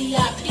by the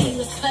VIP,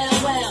 let's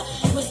powwow.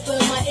 Whisper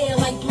in my ear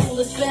like blue,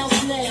 let's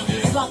bounce now.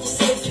 About to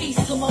say peace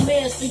to my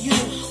mans for you.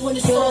 When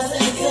it's all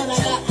said and done, I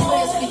got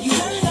plans for you. He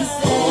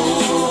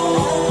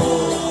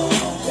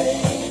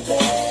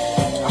said,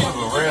 I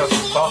remember Rails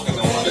was talking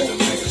to one of them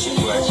niggas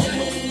who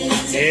actually.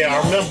 Yeah, I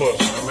remember.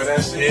 Remember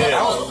that shit? Yeah.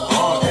 That was a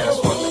long ass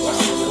fucking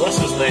time. What's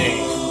his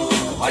name?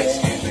 Light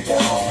skinned nigga.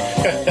 I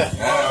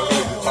don't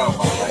really talk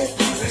about light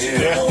skinned.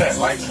 Yeah,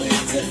 light skinned.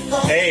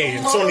 Hey,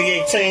 in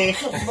 2018,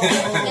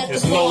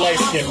 there's no light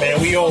skin,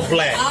 man. We all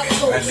black.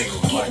 That nigga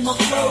was like,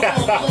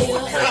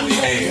 curly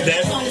hair.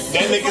 That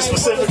nigga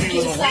specifically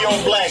was, we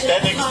all black.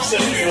 That nigga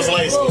specifically was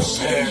light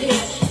skin.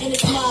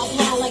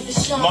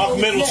 Mark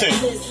Middleton.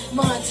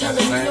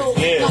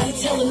 Yeah.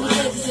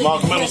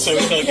 Mark Middleton,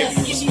 we gotta give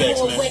him respect,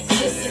 man.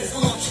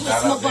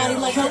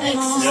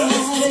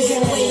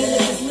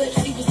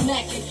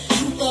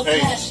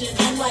 Hey.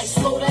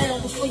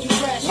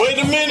 Wait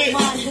a minute.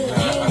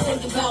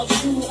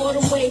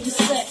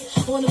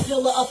 On a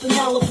villa up in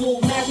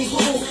Malibu, marry who?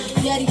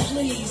 Daddy,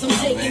 please, I'm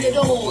taking it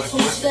all. From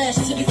the stash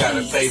to the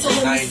keys, so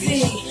let me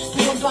see.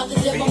 I'm about to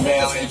dead my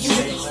man for you.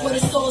 When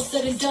it's all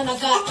said and done, I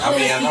got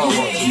plans for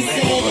you.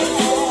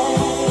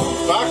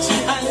 Foxy.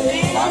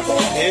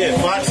 Yeah,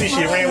 Foxy,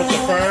 she ran with the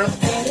firm.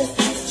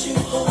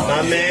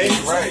 My man.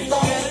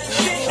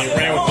 She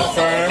ran with the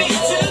firm.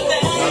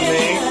 My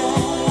man.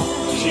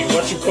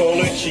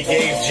 She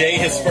gave Jay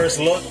his first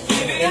look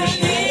in the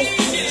industry.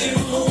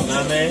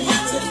 My man.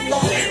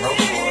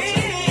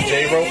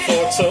 Jay wrote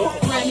for it too.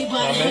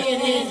 My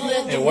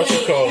man. And what you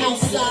call it?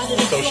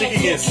 So she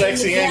could get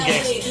sexy and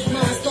gangster.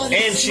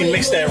 And she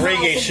mixed that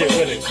reggae shit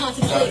with it. My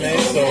man.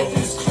 So,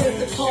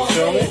 you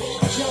feel me?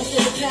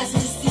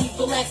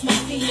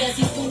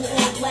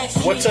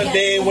 What's a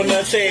day when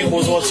the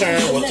tables will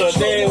turn? What's a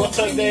day? What's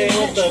a day?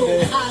 What's a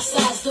day? I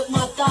sized up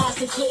my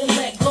thighs and couldn't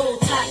let go.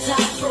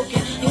 Top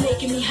broken and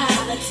making me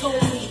high. Like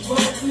told me,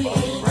 broke me,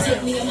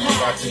 take me, I'm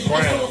high. I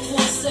thought for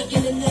a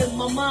second and then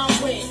my mind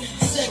went.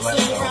 Sex all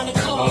around the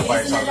car.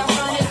 Isn't it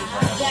ironic?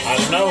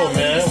 I know,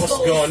 man. What's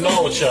going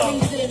on with y'all?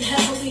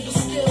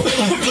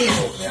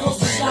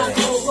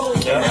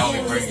 They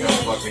only bring up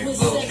fucking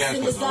Lil' Kim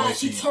because the way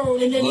she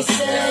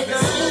looks at it.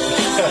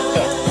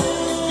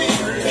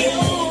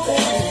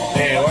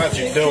 Man, why'd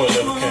you do it,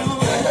 Lil' Kim?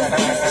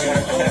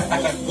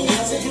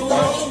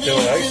 Why'd you do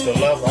it? I used to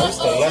love for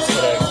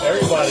that.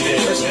 Everybody did,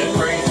 man.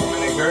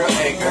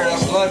 Hey,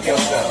 girls, love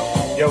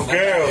yourself. Yo,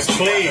 girls,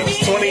 please.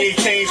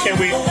 2018, can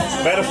we?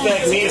 Matter of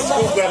fact, me and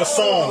Scoop got a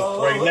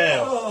song right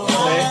now,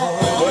 man.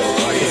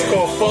 It's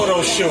called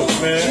Photo Shoot,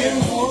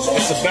 man.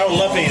 It's about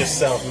loving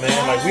yourself,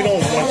 man. Like, we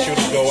don't want you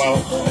to go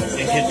out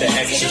and get the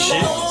extra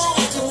shit.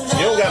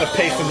 You don't gotta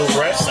pay for new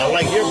breasts. I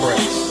like your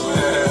breasts.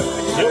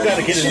 You don't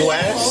gotta get a new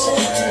ass.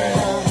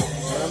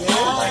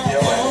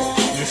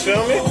 You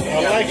feel me?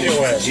 I like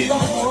your ass.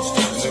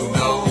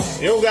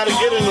 You don't gotta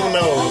get a new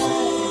nose.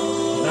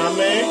 You know what I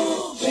mean?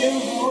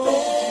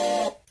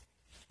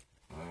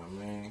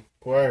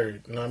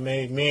 Word. You know what I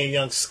mean? Me and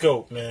Young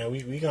Scope, man.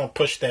 We gonna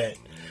push that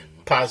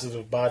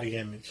positive body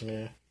image,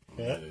 man.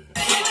 Yeah.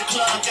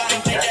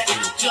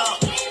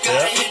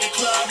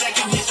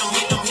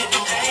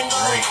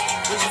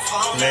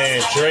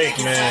 Man, Drake,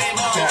 man.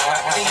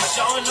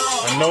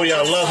 I know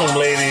y'all love him,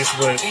 ladies,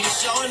 but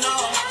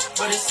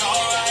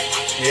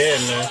yeah,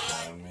 man.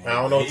 I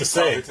don't know what to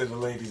say. He's talking to the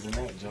ladies in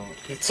that joint.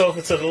 He's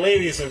talking to the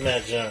ladies in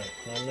that joint.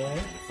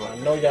 I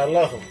know y'all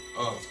love him,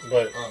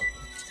 but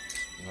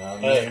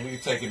man, we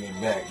taking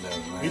it back, though,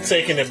 man. We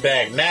taking it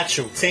back.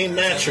 Natural. Team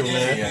natural,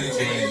 man. Yeah,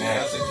 team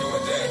natural.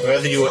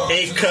 Whether you an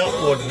A cup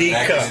or D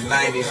back cup. in the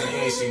 90s, you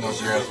ain't seen no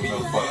girls with no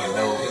fucking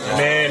nose.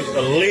 Man,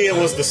 Aaliyah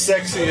was the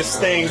sexiest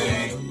thing.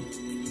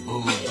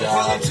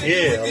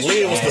 Yeah,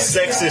 Aaliyah was the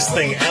sexiest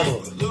thing ever.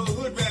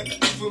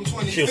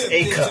 She was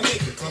A cup.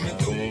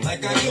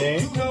 like I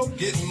do. You know,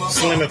 getting my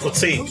Slim and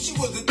petite. She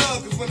was a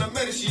thug, 'cause when I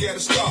met her, she had a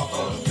scar.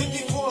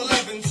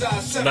 54'11",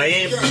 size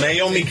 7.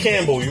 Naomi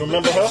Campbell, you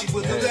remember her?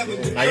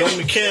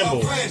 Naomi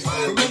Campbell.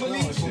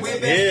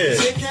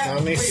 Yeah, I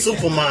mean,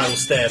 supermodel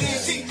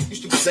status.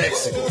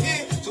 Sexy.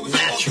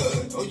 Natural.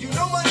 Oh, you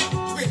know what?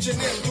 Rich and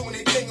them doing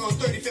their thing on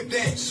 35th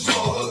Day. It's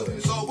all hood,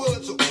 it's all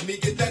wood, so let me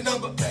get that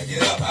number. Back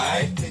it up,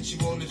 alright? Hit you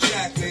on the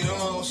track later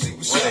on, see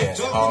what's up.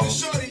 Talking to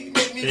shorty,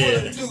 make me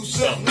wanna do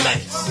something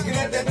nice. Looking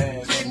at that,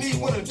 made me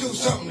wanna do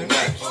something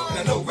tonight. And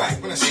I know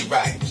right when I see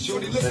right.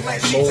 Shorty looking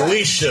like she's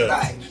Moesha.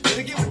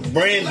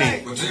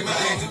 Brandy.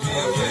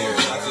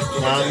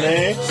 My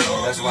man.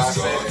 That's why I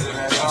said it in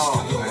that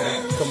song, man.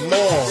 Come on.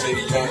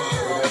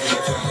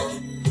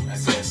 I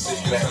said, sit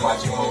back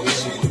watching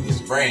Moesha with this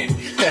Brandy.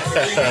 You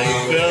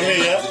feel me?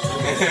 Yeah.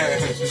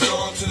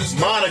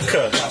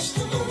 Monica.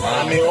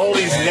 I mean, all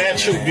these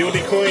natural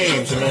beauty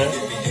queens, man.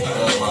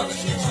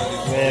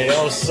 Man,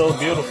 y'all are so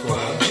beautiful,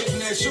 man.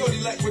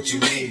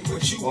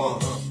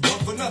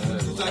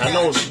 I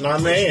know what I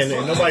mean,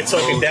 and nobody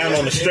talking down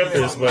on the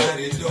strippers, but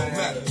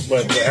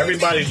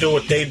everybody do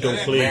what they do,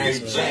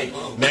 please. Man.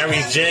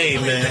 Mary J,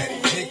 man.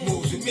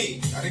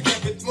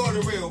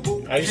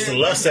 I used to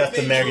lust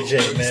after Mary J,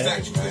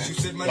 man.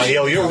 Like,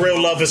 yo, your real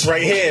love is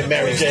right here,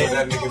 Mary J.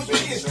 That nigga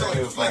feels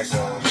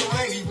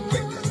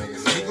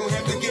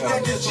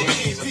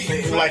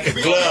Like a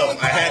glove.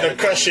 I had a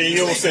crush on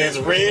you, says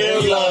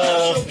real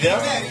love.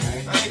 Yep.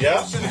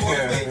 Yep.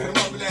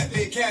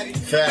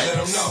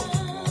 Facts.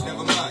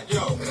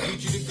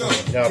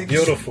 Y'all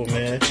beautiful,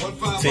 man.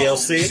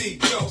 TLC.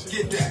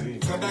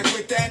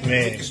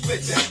 Man.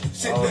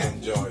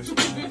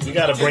 You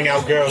gotta bring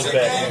out girls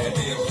back, man.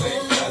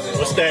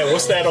 What's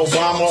that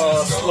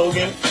Obama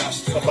slogan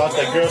about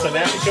the girls in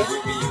Africa?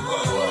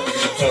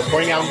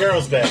 Bring out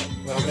girls back. You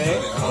know what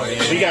I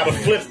mean? We gotta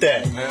flip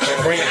that.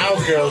 Bring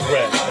out girls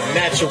back. The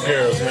natural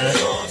girls, man.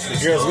 The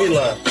girls we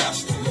love.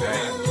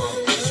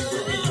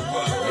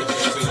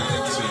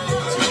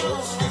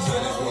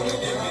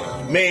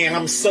 Man,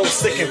 I'm so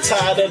sick and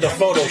tired of the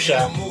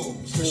Photoshop.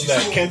 Who's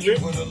that, Kendrick?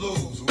 I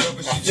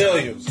feel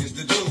you.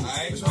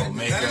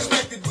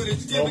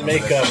 No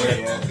makeup,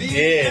 man.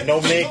 Yeah,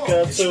 no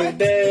makeup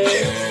today.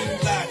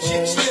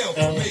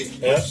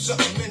 Yeah.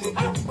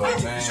 But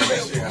man,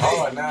 that shit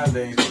hard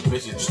nowadays.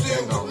 Bitches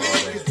depend on all that.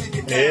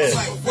 Yeah.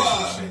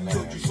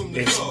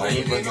 Like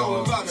even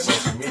on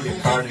social media,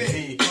 Cardi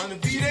B,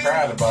 she's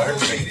proud about her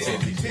fake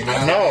titties. I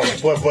know,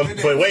 but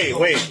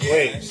wait.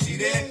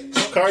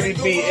 Cardi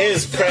B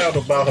is proud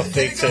about her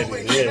fake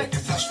titties, yeah.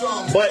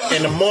 But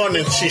in the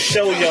morning, she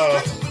show y'all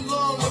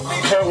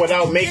her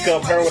without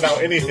makeup, her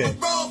without anything.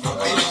 Know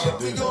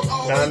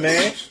what I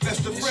mean?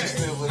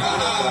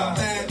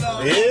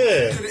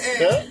 Yeah.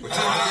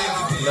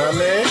 Know what I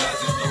mean?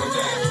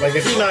 Like,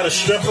 if you're not a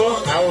stripper,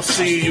 I don't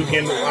see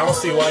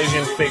why you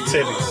getting fake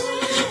titties.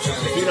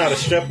 If you're not a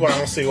stripper, I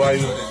don't see why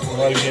you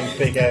getting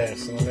fake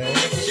ass. You know what I mean?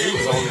 She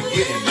was only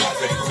getting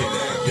fake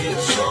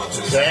titties.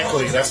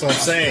 Exactly, that's what I'm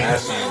saying.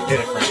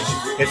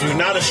 If you're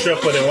not a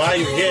stripper, then why are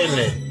you getting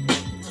it?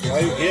 Why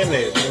are you getting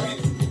it?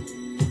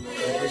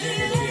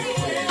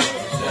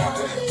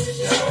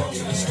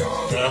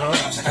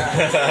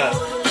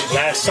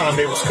 Last time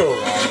they was cool.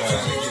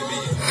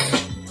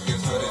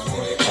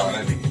 Oh,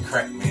 that nigga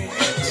crack, man.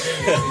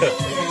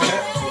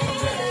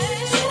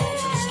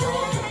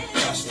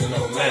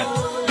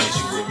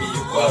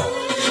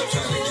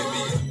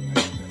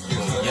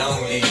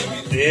 Young E.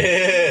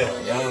 Yeah.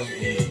 Young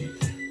E.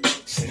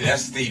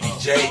 That's Stevie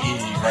J. E.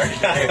 right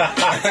there.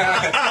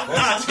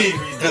 That's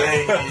Stevie J.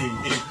 E.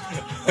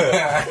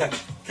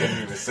 Can't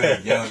even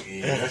say Young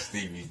E. That's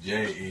Stevie J.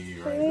 E.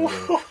 right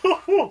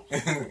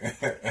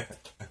there.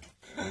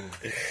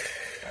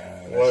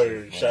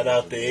 Word. Shout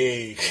out to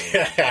E.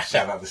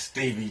 Shout out to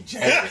Stevie J.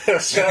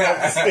 Shout out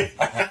to Stevie.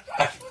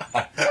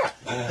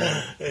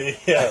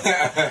 Yeah,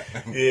 man.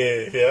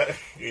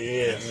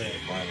 Yeah.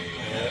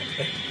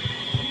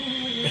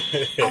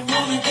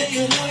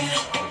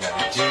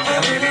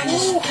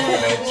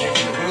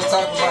 We was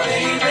talking about it.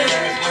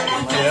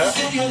 Yeah.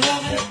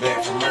 That Back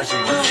for Mercy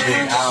was a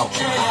big album.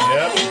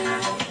 Yep.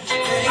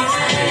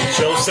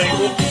 Show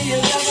single.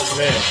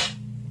 Man.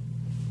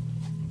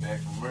 Back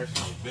for Mercy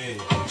was big.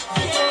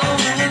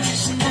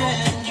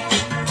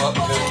 Up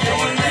to the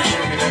joint.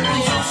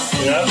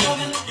 Yep.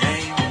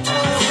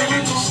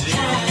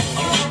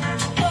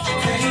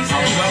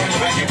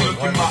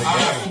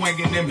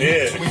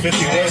 Yeah, 50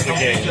 was the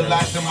game.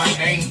 My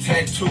name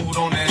tattooed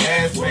on that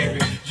ass, baby.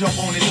 Jump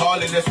on this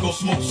Harley, let's go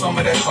smoke some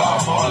of that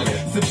Bob Marley.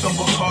 Sip some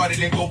Bacardi,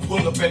 then go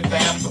pull up at the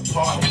after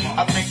party.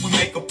 I think we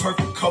make a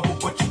perfect couple,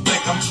 but you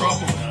think I'm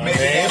trouble. Maybe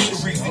that's the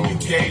reason you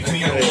gave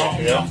me the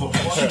wrong number.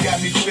 She got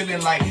me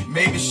feeling like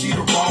maybe she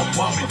the wrong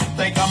woman.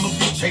 Think I'ma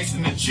be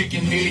chasing the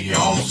chicken head, you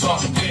own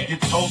something. Your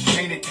toes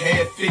painted,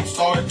 hair fixed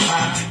all the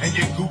time, and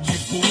your Gucci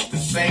boots the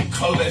same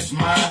color as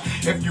mine.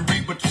 If you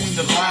read between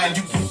the lines,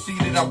 you can see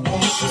that I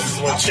want you. This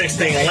is when chicks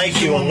didn't like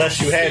you unless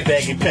you had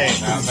baggy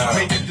pants. Nah,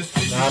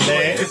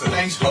 man.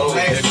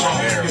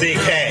 Big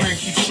hat.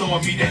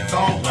 showing me that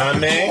thong. I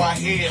mean, Before I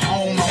head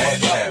home, I'ma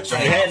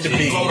you had to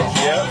be, you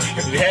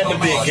had to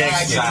be a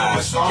gangster.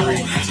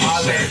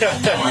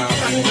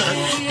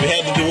 You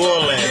had to do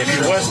all that. If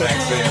you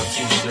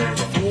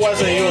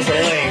wasn't, you was a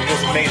lame. You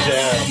was a major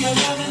ass.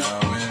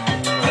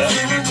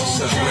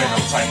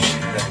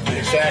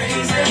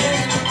 Exactly.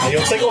 Hey, yo,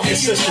 take off your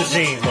sister's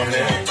jeans, my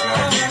man.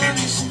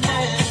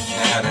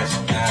 Now that's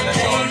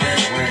all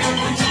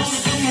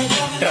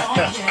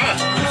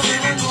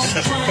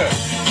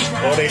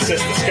Or they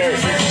sister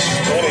skirts.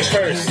 Or they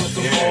purse.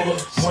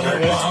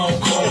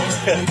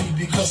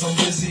 Because I'm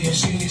busy and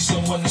she needs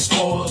someone to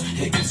spoil her.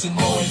 It gets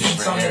annoying from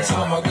time to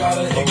time. I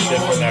gotta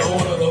ignore in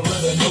order to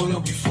let her know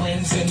that we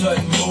friends and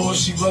nothing more.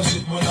 She loves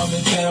it when I'm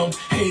in town,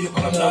 hate it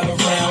when I'm not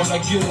around. I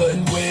get her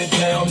and wear it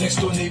down. Next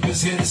door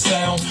neighbors hear the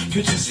sound,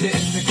 pitches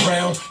hitting the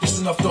ground. It's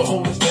enough to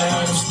hold us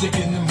down. I'm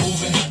sticking and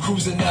moving,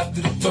 cruising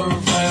after the third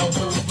round.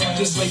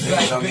 Just lay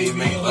back,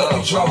 baby, and let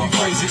me drive you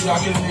crazy.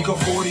 Like a nigga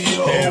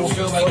 40-year-old.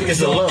 Feel like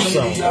it's a love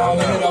song.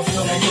 I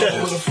feel in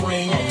love with a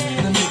frame.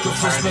 And the nigga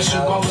feel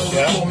special. All of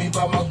them call me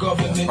by my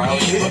government name.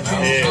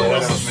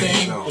 That's a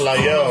thing.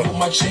 Like, yo.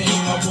 My chain, I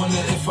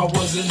wonder if I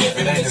wasn't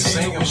an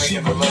entertainer, would she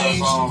remain?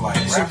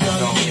 So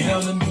down me,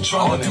 hell, and me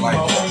trying to do my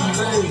own thing.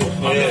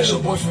 I'm not your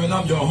boyfriend,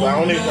 I'm your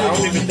homie. I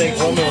don't even think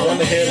women want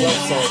to hear love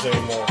songs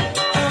anymore.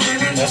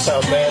 That's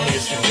how badly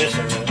it's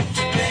conditioned, man.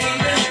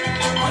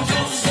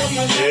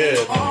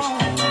 Yeah.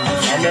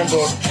 I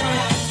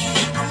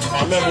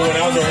remember when I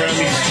was around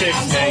these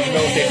chicks, man, you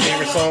know what their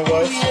favorite song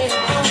was?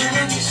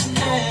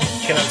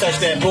 Can I touch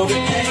that booty?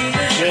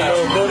 You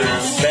know booty?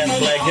 That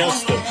Black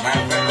Youngster.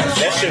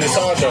 That shit is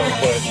hard though,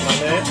 but my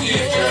man.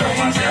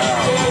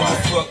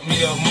 Fuck me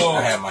up more.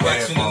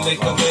 Watching the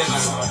liquor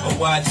lips, or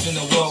watching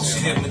the walk, she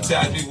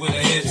hypnotized me with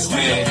her hips,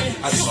 man.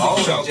 I just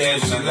talk as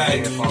she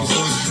like, cause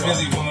all she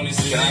really want is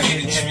to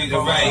get treated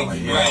right.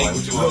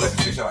 Look,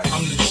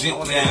 I'm legit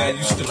now, I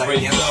used to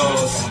break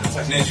laws.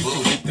 Now you can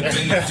get the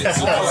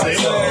benefits of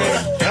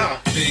my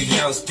big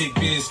house, big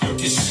biz, get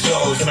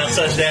shows. Can I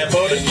touch that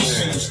booty?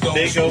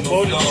 They go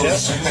booty, yeah.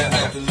 You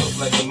have to look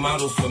like a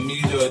model for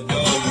me to adore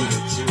you.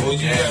 All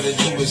you gotta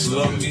do is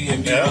love me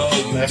and be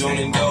loyal. Don't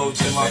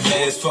indulge in my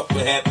past, fuck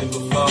what happened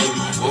before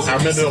you. I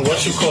remember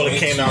What You Call It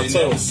came out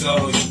too.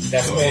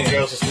 That's when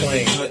girls was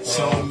playing. I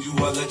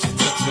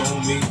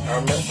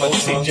remember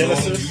OT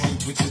Genesis.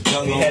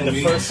 He had the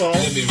first song.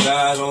 Let me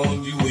ride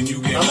on you and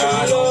you can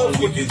ride on.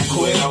 We can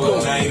do it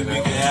all night. We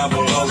can have it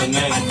all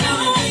night.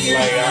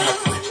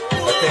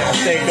 Like I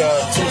think 2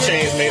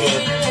 Chainz made a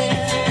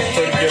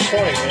pretty good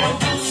point, man.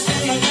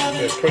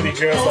 There's pretty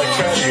girls like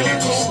Charlie.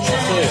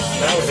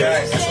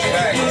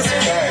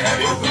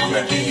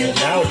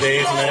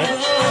 Nowadays, man.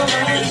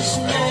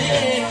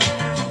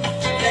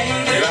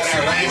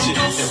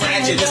 The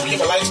ratchet, just keep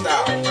a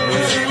lifestyle.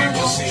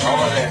 You'll see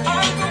all that,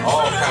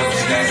 all kinds of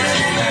status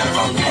now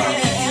talking about.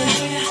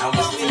 I'm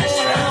just too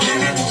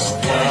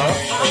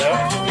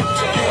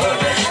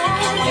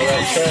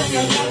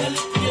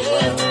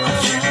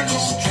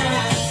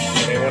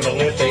They want to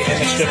live their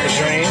inner strip of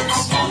dreams.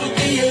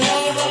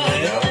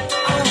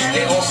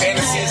 Their whole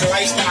fantasies and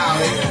lifestyle.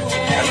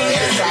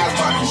 Fantasize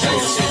about the shit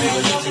they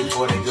listen to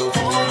before they go to the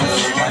club.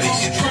 Why they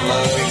get the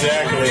club.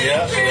 Exactly,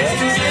 yeah.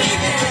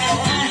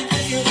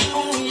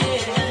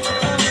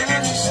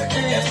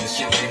 That's the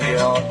shit they hear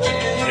all day.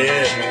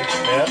 Yeah, man.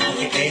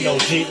 Yeah. Ain't no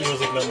Jeep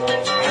music no more.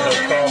 Ain't no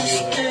car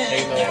music.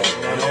 Ain't no.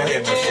 I don't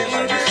hear no shit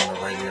like this on the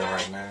radio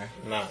right now.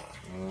 Nah.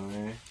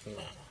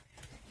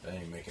 They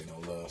ain't making no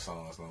love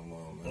songs no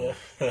more, man.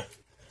 They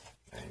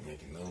ain't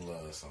making no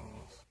love songs.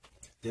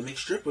 They make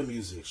stripper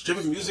music.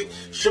 Stripper music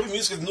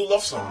is a new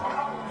love song.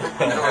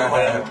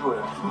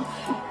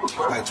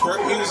 Like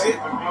twerk music,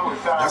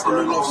 that's the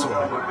new love song.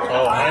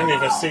 Oh, I didn't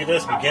even see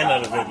this beginning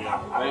of the video.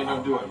 I ain't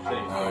gonna do it. I'm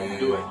saying. Oh, yeah.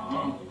 Do it.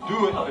 Do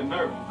it. I'm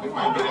nervous. I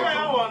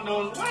want to know,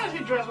 why is he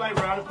dressed like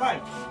Rowdy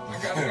Pipe?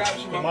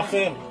 My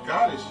family.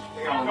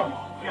 Come on.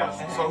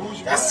 So who's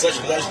your That's such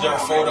a legendary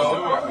photo.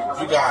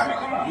 You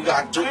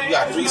got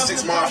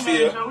 3-6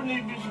 Mafia.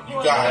 You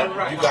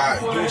got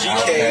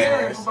UGK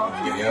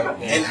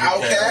and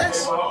Outkast,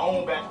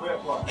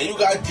 and you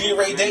got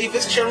D-Ray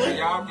Davis chilling.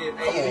 Come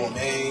on,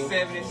 man.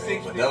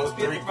 But those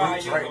 3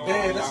 groups right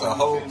there, that's a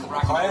whole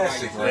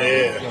classic, right?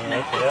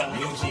 Yeah.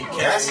 UGK.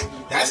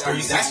 That's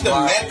the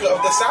Mecca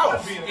of the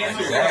South.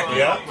 Exactly.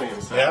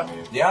 Yeah.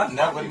 Y'all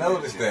never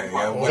noticed that.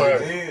 Yeah,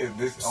 what it is,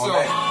 this on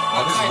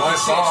this one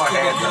song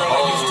had the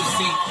whole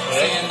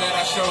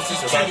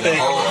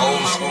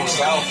old school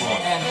South on.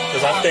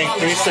 Because I think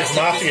 3-6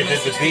 Mafia did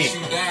the beat.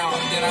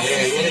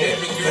 Yeah.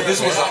 But this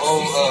was an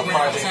old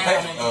Project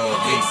Peck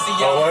beat.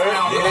 Oh, word?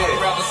 Yeah.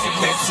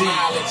 Pep C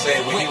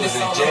said when he was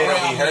in jail,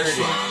 he heard it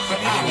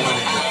and he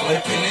wanted to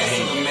flip it.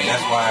 And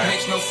that's why they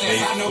flipped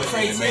it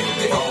and made it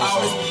their own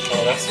song.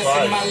 Oh, that's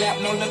fine.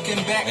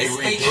 They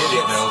redid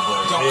it though,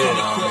 but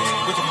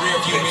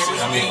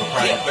I mean,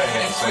 Project Peck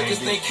had the same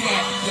beat.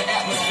 The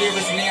atmosphere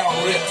is now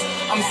ripped.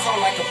 I'm so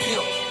like a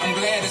pill. I'm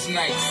glad it's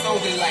night. So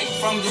the light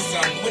from the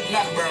sun would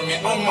not burn me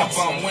on my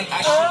bum when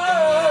I shoot the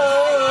moon.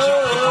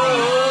 Jump the broom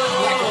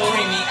like a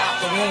preemie out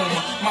the womb.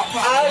 My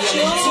papa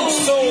too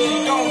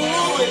soon, don't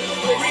do it.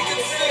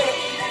 Reconsider,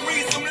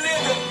 read some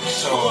litter.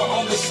 Sure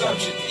on the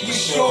subject, you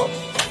sure?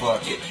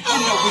 Fuck it. You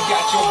know we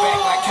got your back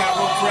like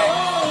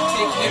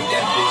chiropractic. If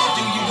that bitch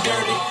do you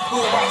dirty,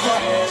 we'll wipe her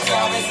ass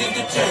out as in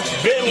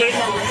detergent. Bentley.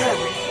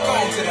 Hurry, go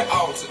to the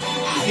altar.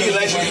 He a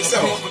legend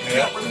himself.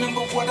 Yeah.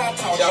 Remember what I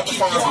taught you. Shout to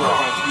Farnsworth.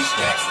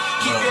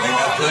 Keep your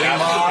heart, keep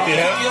your heart, keep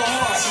your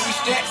heart.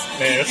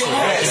 Man, that's a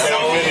video.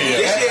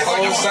 This shit is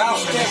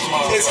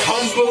like it's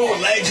humble,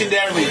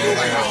 legendary.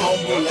 Like a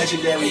humble,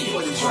 legendary. He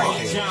wasn't right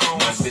there.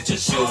 My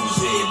bitches shoes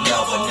in,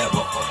 never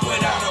fuck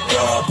without a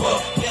rubber.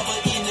 Never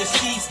in the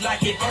seats like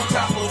it on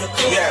top of the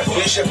club. Yeah,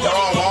 Bishop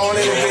Dong on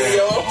in the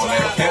video.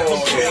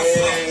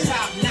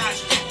 Top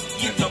notch,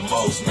 get the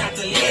most, not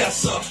the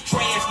lesser.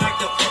 Trans like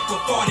the fuck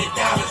for $40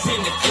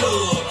 in the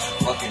club.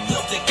 Fucking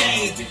up the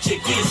game, but you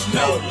gets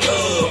no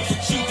love.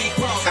 She be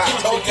cross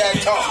Talk that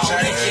talk,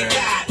 she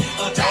got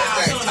a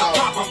 $1,000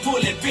 pop,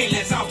 pulling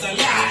billions off the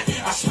line.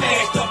 I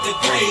smashed up the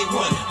gray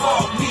one,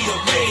 bought me a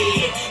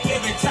red.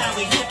 Every time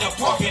we hit the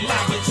parking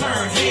lot, we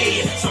turn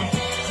head. Some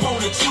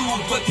wanna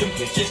choose, but them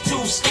bitches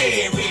too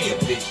scary. Your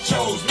bitch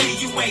chose me,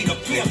 you ain't a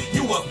pimp,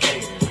 you a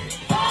gay.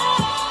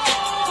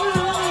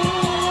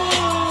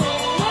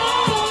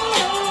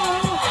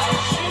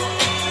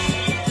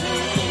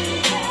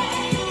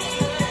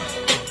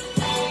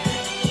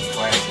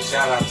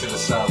 Shout out to the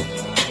South,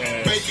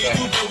 man.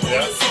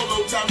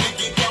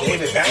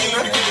 David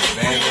Banner?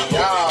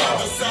 Yeah.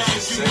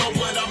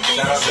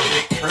 Shout out to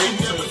Big Crit.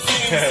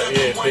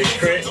 Yeah, Big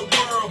Crit.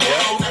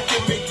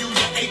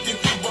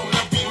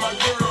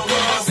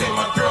 Say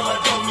my girl, I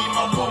don't need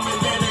my woman.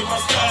 That ain't my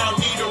style.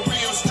 Need a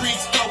real street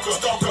stalker.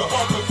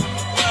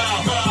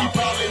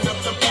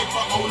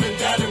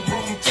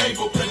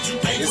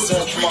 This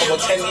song came out about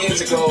 10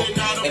 years ago,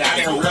 and I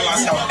didn't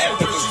realize how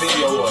epic this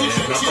video was.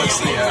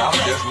 Yeah, I'm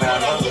just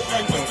not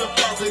understanding.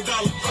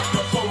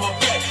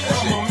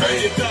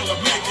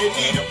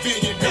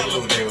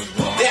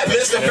 They had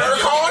Mr.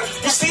 Farrakhan.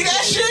 You see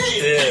that shit?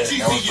 Yeah.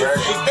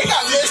 They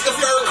got Mr.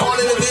 Farrakhan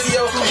in the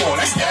video. Come on,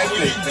 that's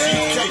epic,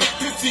 man.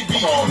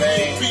 Come on,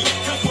 man.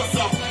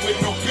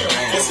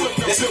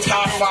 This is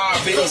top 5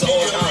 videos of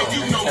all time.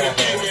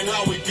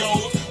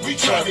 We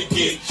try to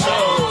get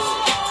chose.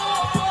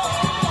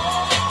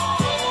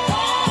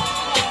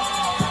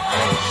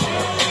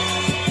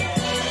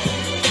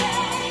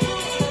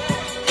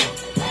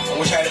 I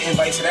wish I had an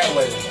invite to that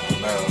wedding.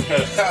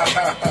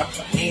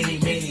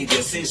 Many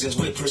decisions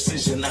with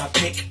precision. I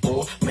pick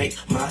or make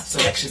my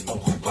selection on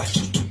who I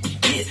choose to be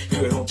with.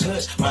 Girl, don't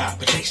touch my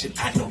protection.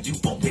 I know you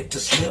want it to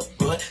slip,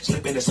 but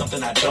slipping is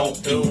something I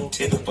don't do.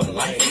 Tender for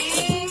life.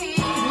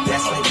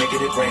 That's like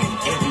making it rain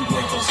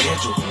everywhere on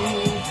schedule.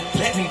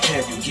 Let me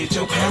tell you, get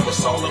your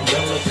parasol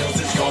umbrella, cause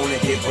it's gonna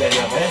get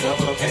better.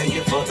 Prepare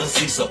you for the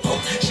sea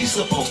support. She's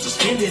supposed to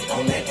spend it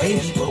on that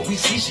baby, but we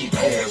see she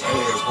Ass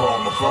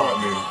Paul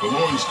McCartney, the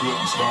lawyers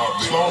couldn't stop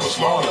me.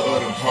 Slaughter of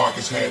them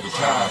pockets had to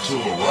tie to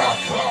a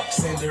rocket.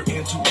 Send her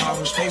into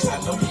outer space, I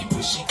know he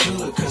wish she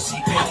could, cause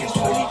he paying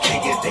 20K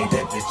a day,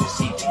 that bitch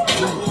is eating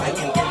good. Like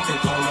an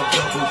infant on a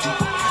double D.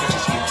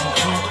 Just get too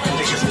drunk,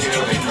 niggas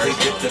still they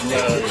get the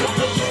nigga of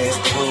the last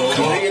club.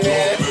 In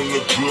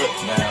the gut,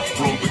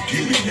 from the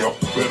giddy up.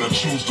 Better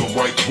choose the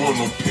right one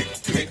or pick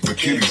the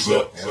kitties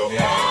up. Yeah,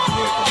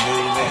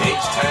 Chameleon,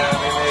 H-Town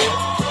in there.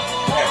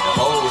 Had the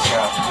whole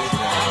shop in this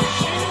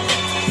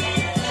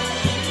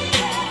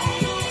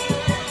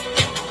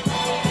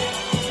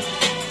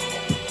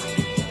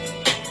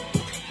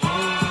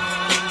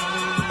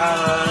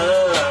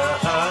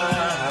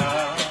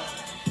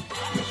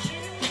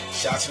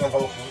Shots to the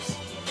vocals.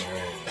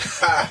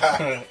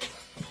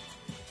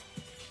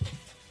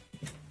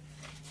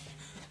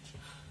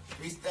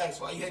 That's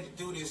why you had to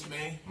do this,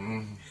 man.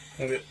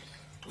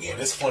 We had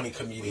This funny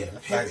comedian.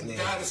 Pimpin'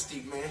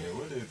 Dynasty, man. Yeah,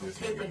 what is this?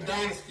 Pimpin'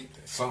 Dynasty.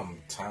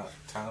 Something Thomas.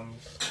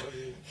 What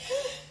is it?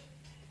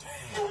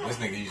 Damn, this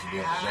nigga used to be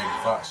on the Jamie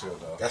Foxx show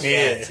though. That's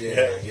Yeah,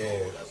 right.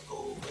 yeah. That's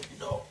cool, but you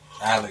know.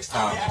 Alex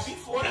Thomas. Happy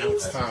for them.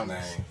 Alex That's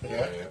Thomas. his name.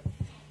 Yeah. Yeah.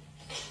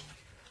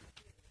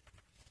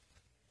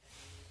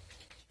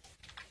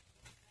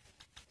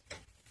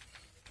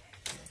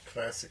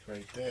 Classic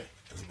right there.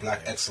 It's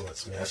black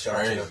excellence, man. That's Shout out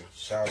to crazy. them.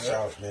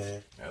 Shout,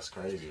 man. That's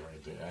crazy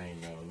right there. I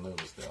ain't never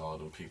noticed that all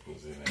them people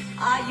was in there.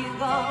 Are you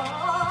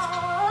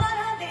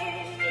gonna be?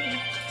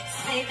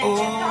 Say that Oh,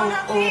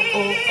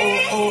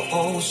 you're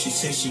gonna be. she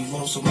said she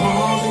wants some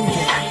Marvin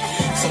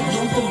Gaye, some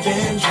Luther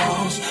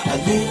Vandross, a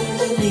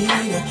little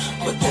Anita,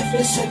 but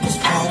definitely set this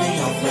party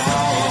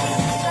alright.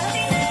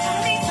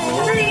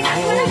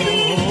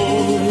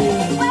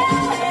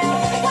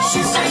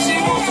 She said she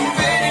wants some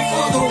ready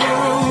for the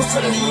world,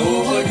 some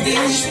new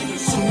edition,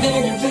 some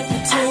Mary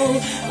Victor,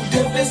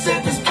 definitely set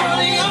this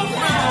party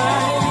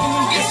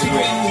alright. Yes, you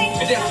will.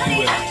 Definitely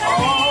will.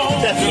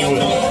 Definitely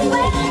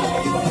will.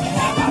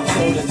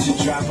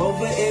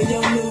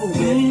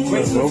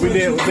 Well,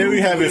 there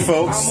we have it,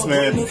 folks.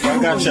 Man, I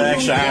got your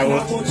extra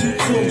hour.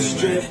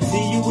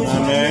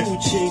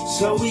 Man.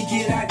 So we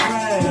get our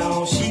grind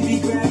on. She be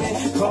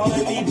grabbing,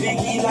 calling me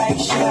Biggie like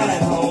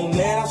shine home.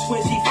 Man, I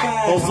swear she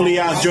fine. Post Hopefully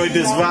y'all enjoyed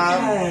this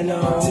vibe.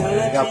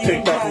 Y'all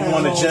picked up on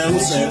one of the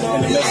gems and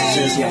the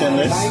messages within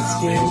this.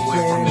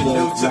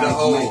 New to the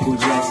old.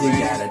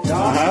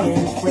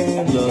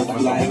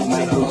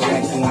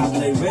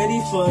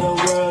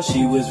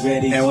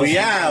 And we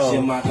out.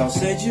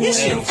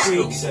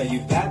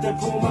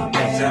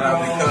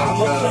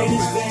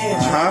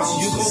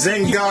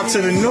 Zen God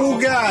to the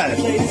new guy.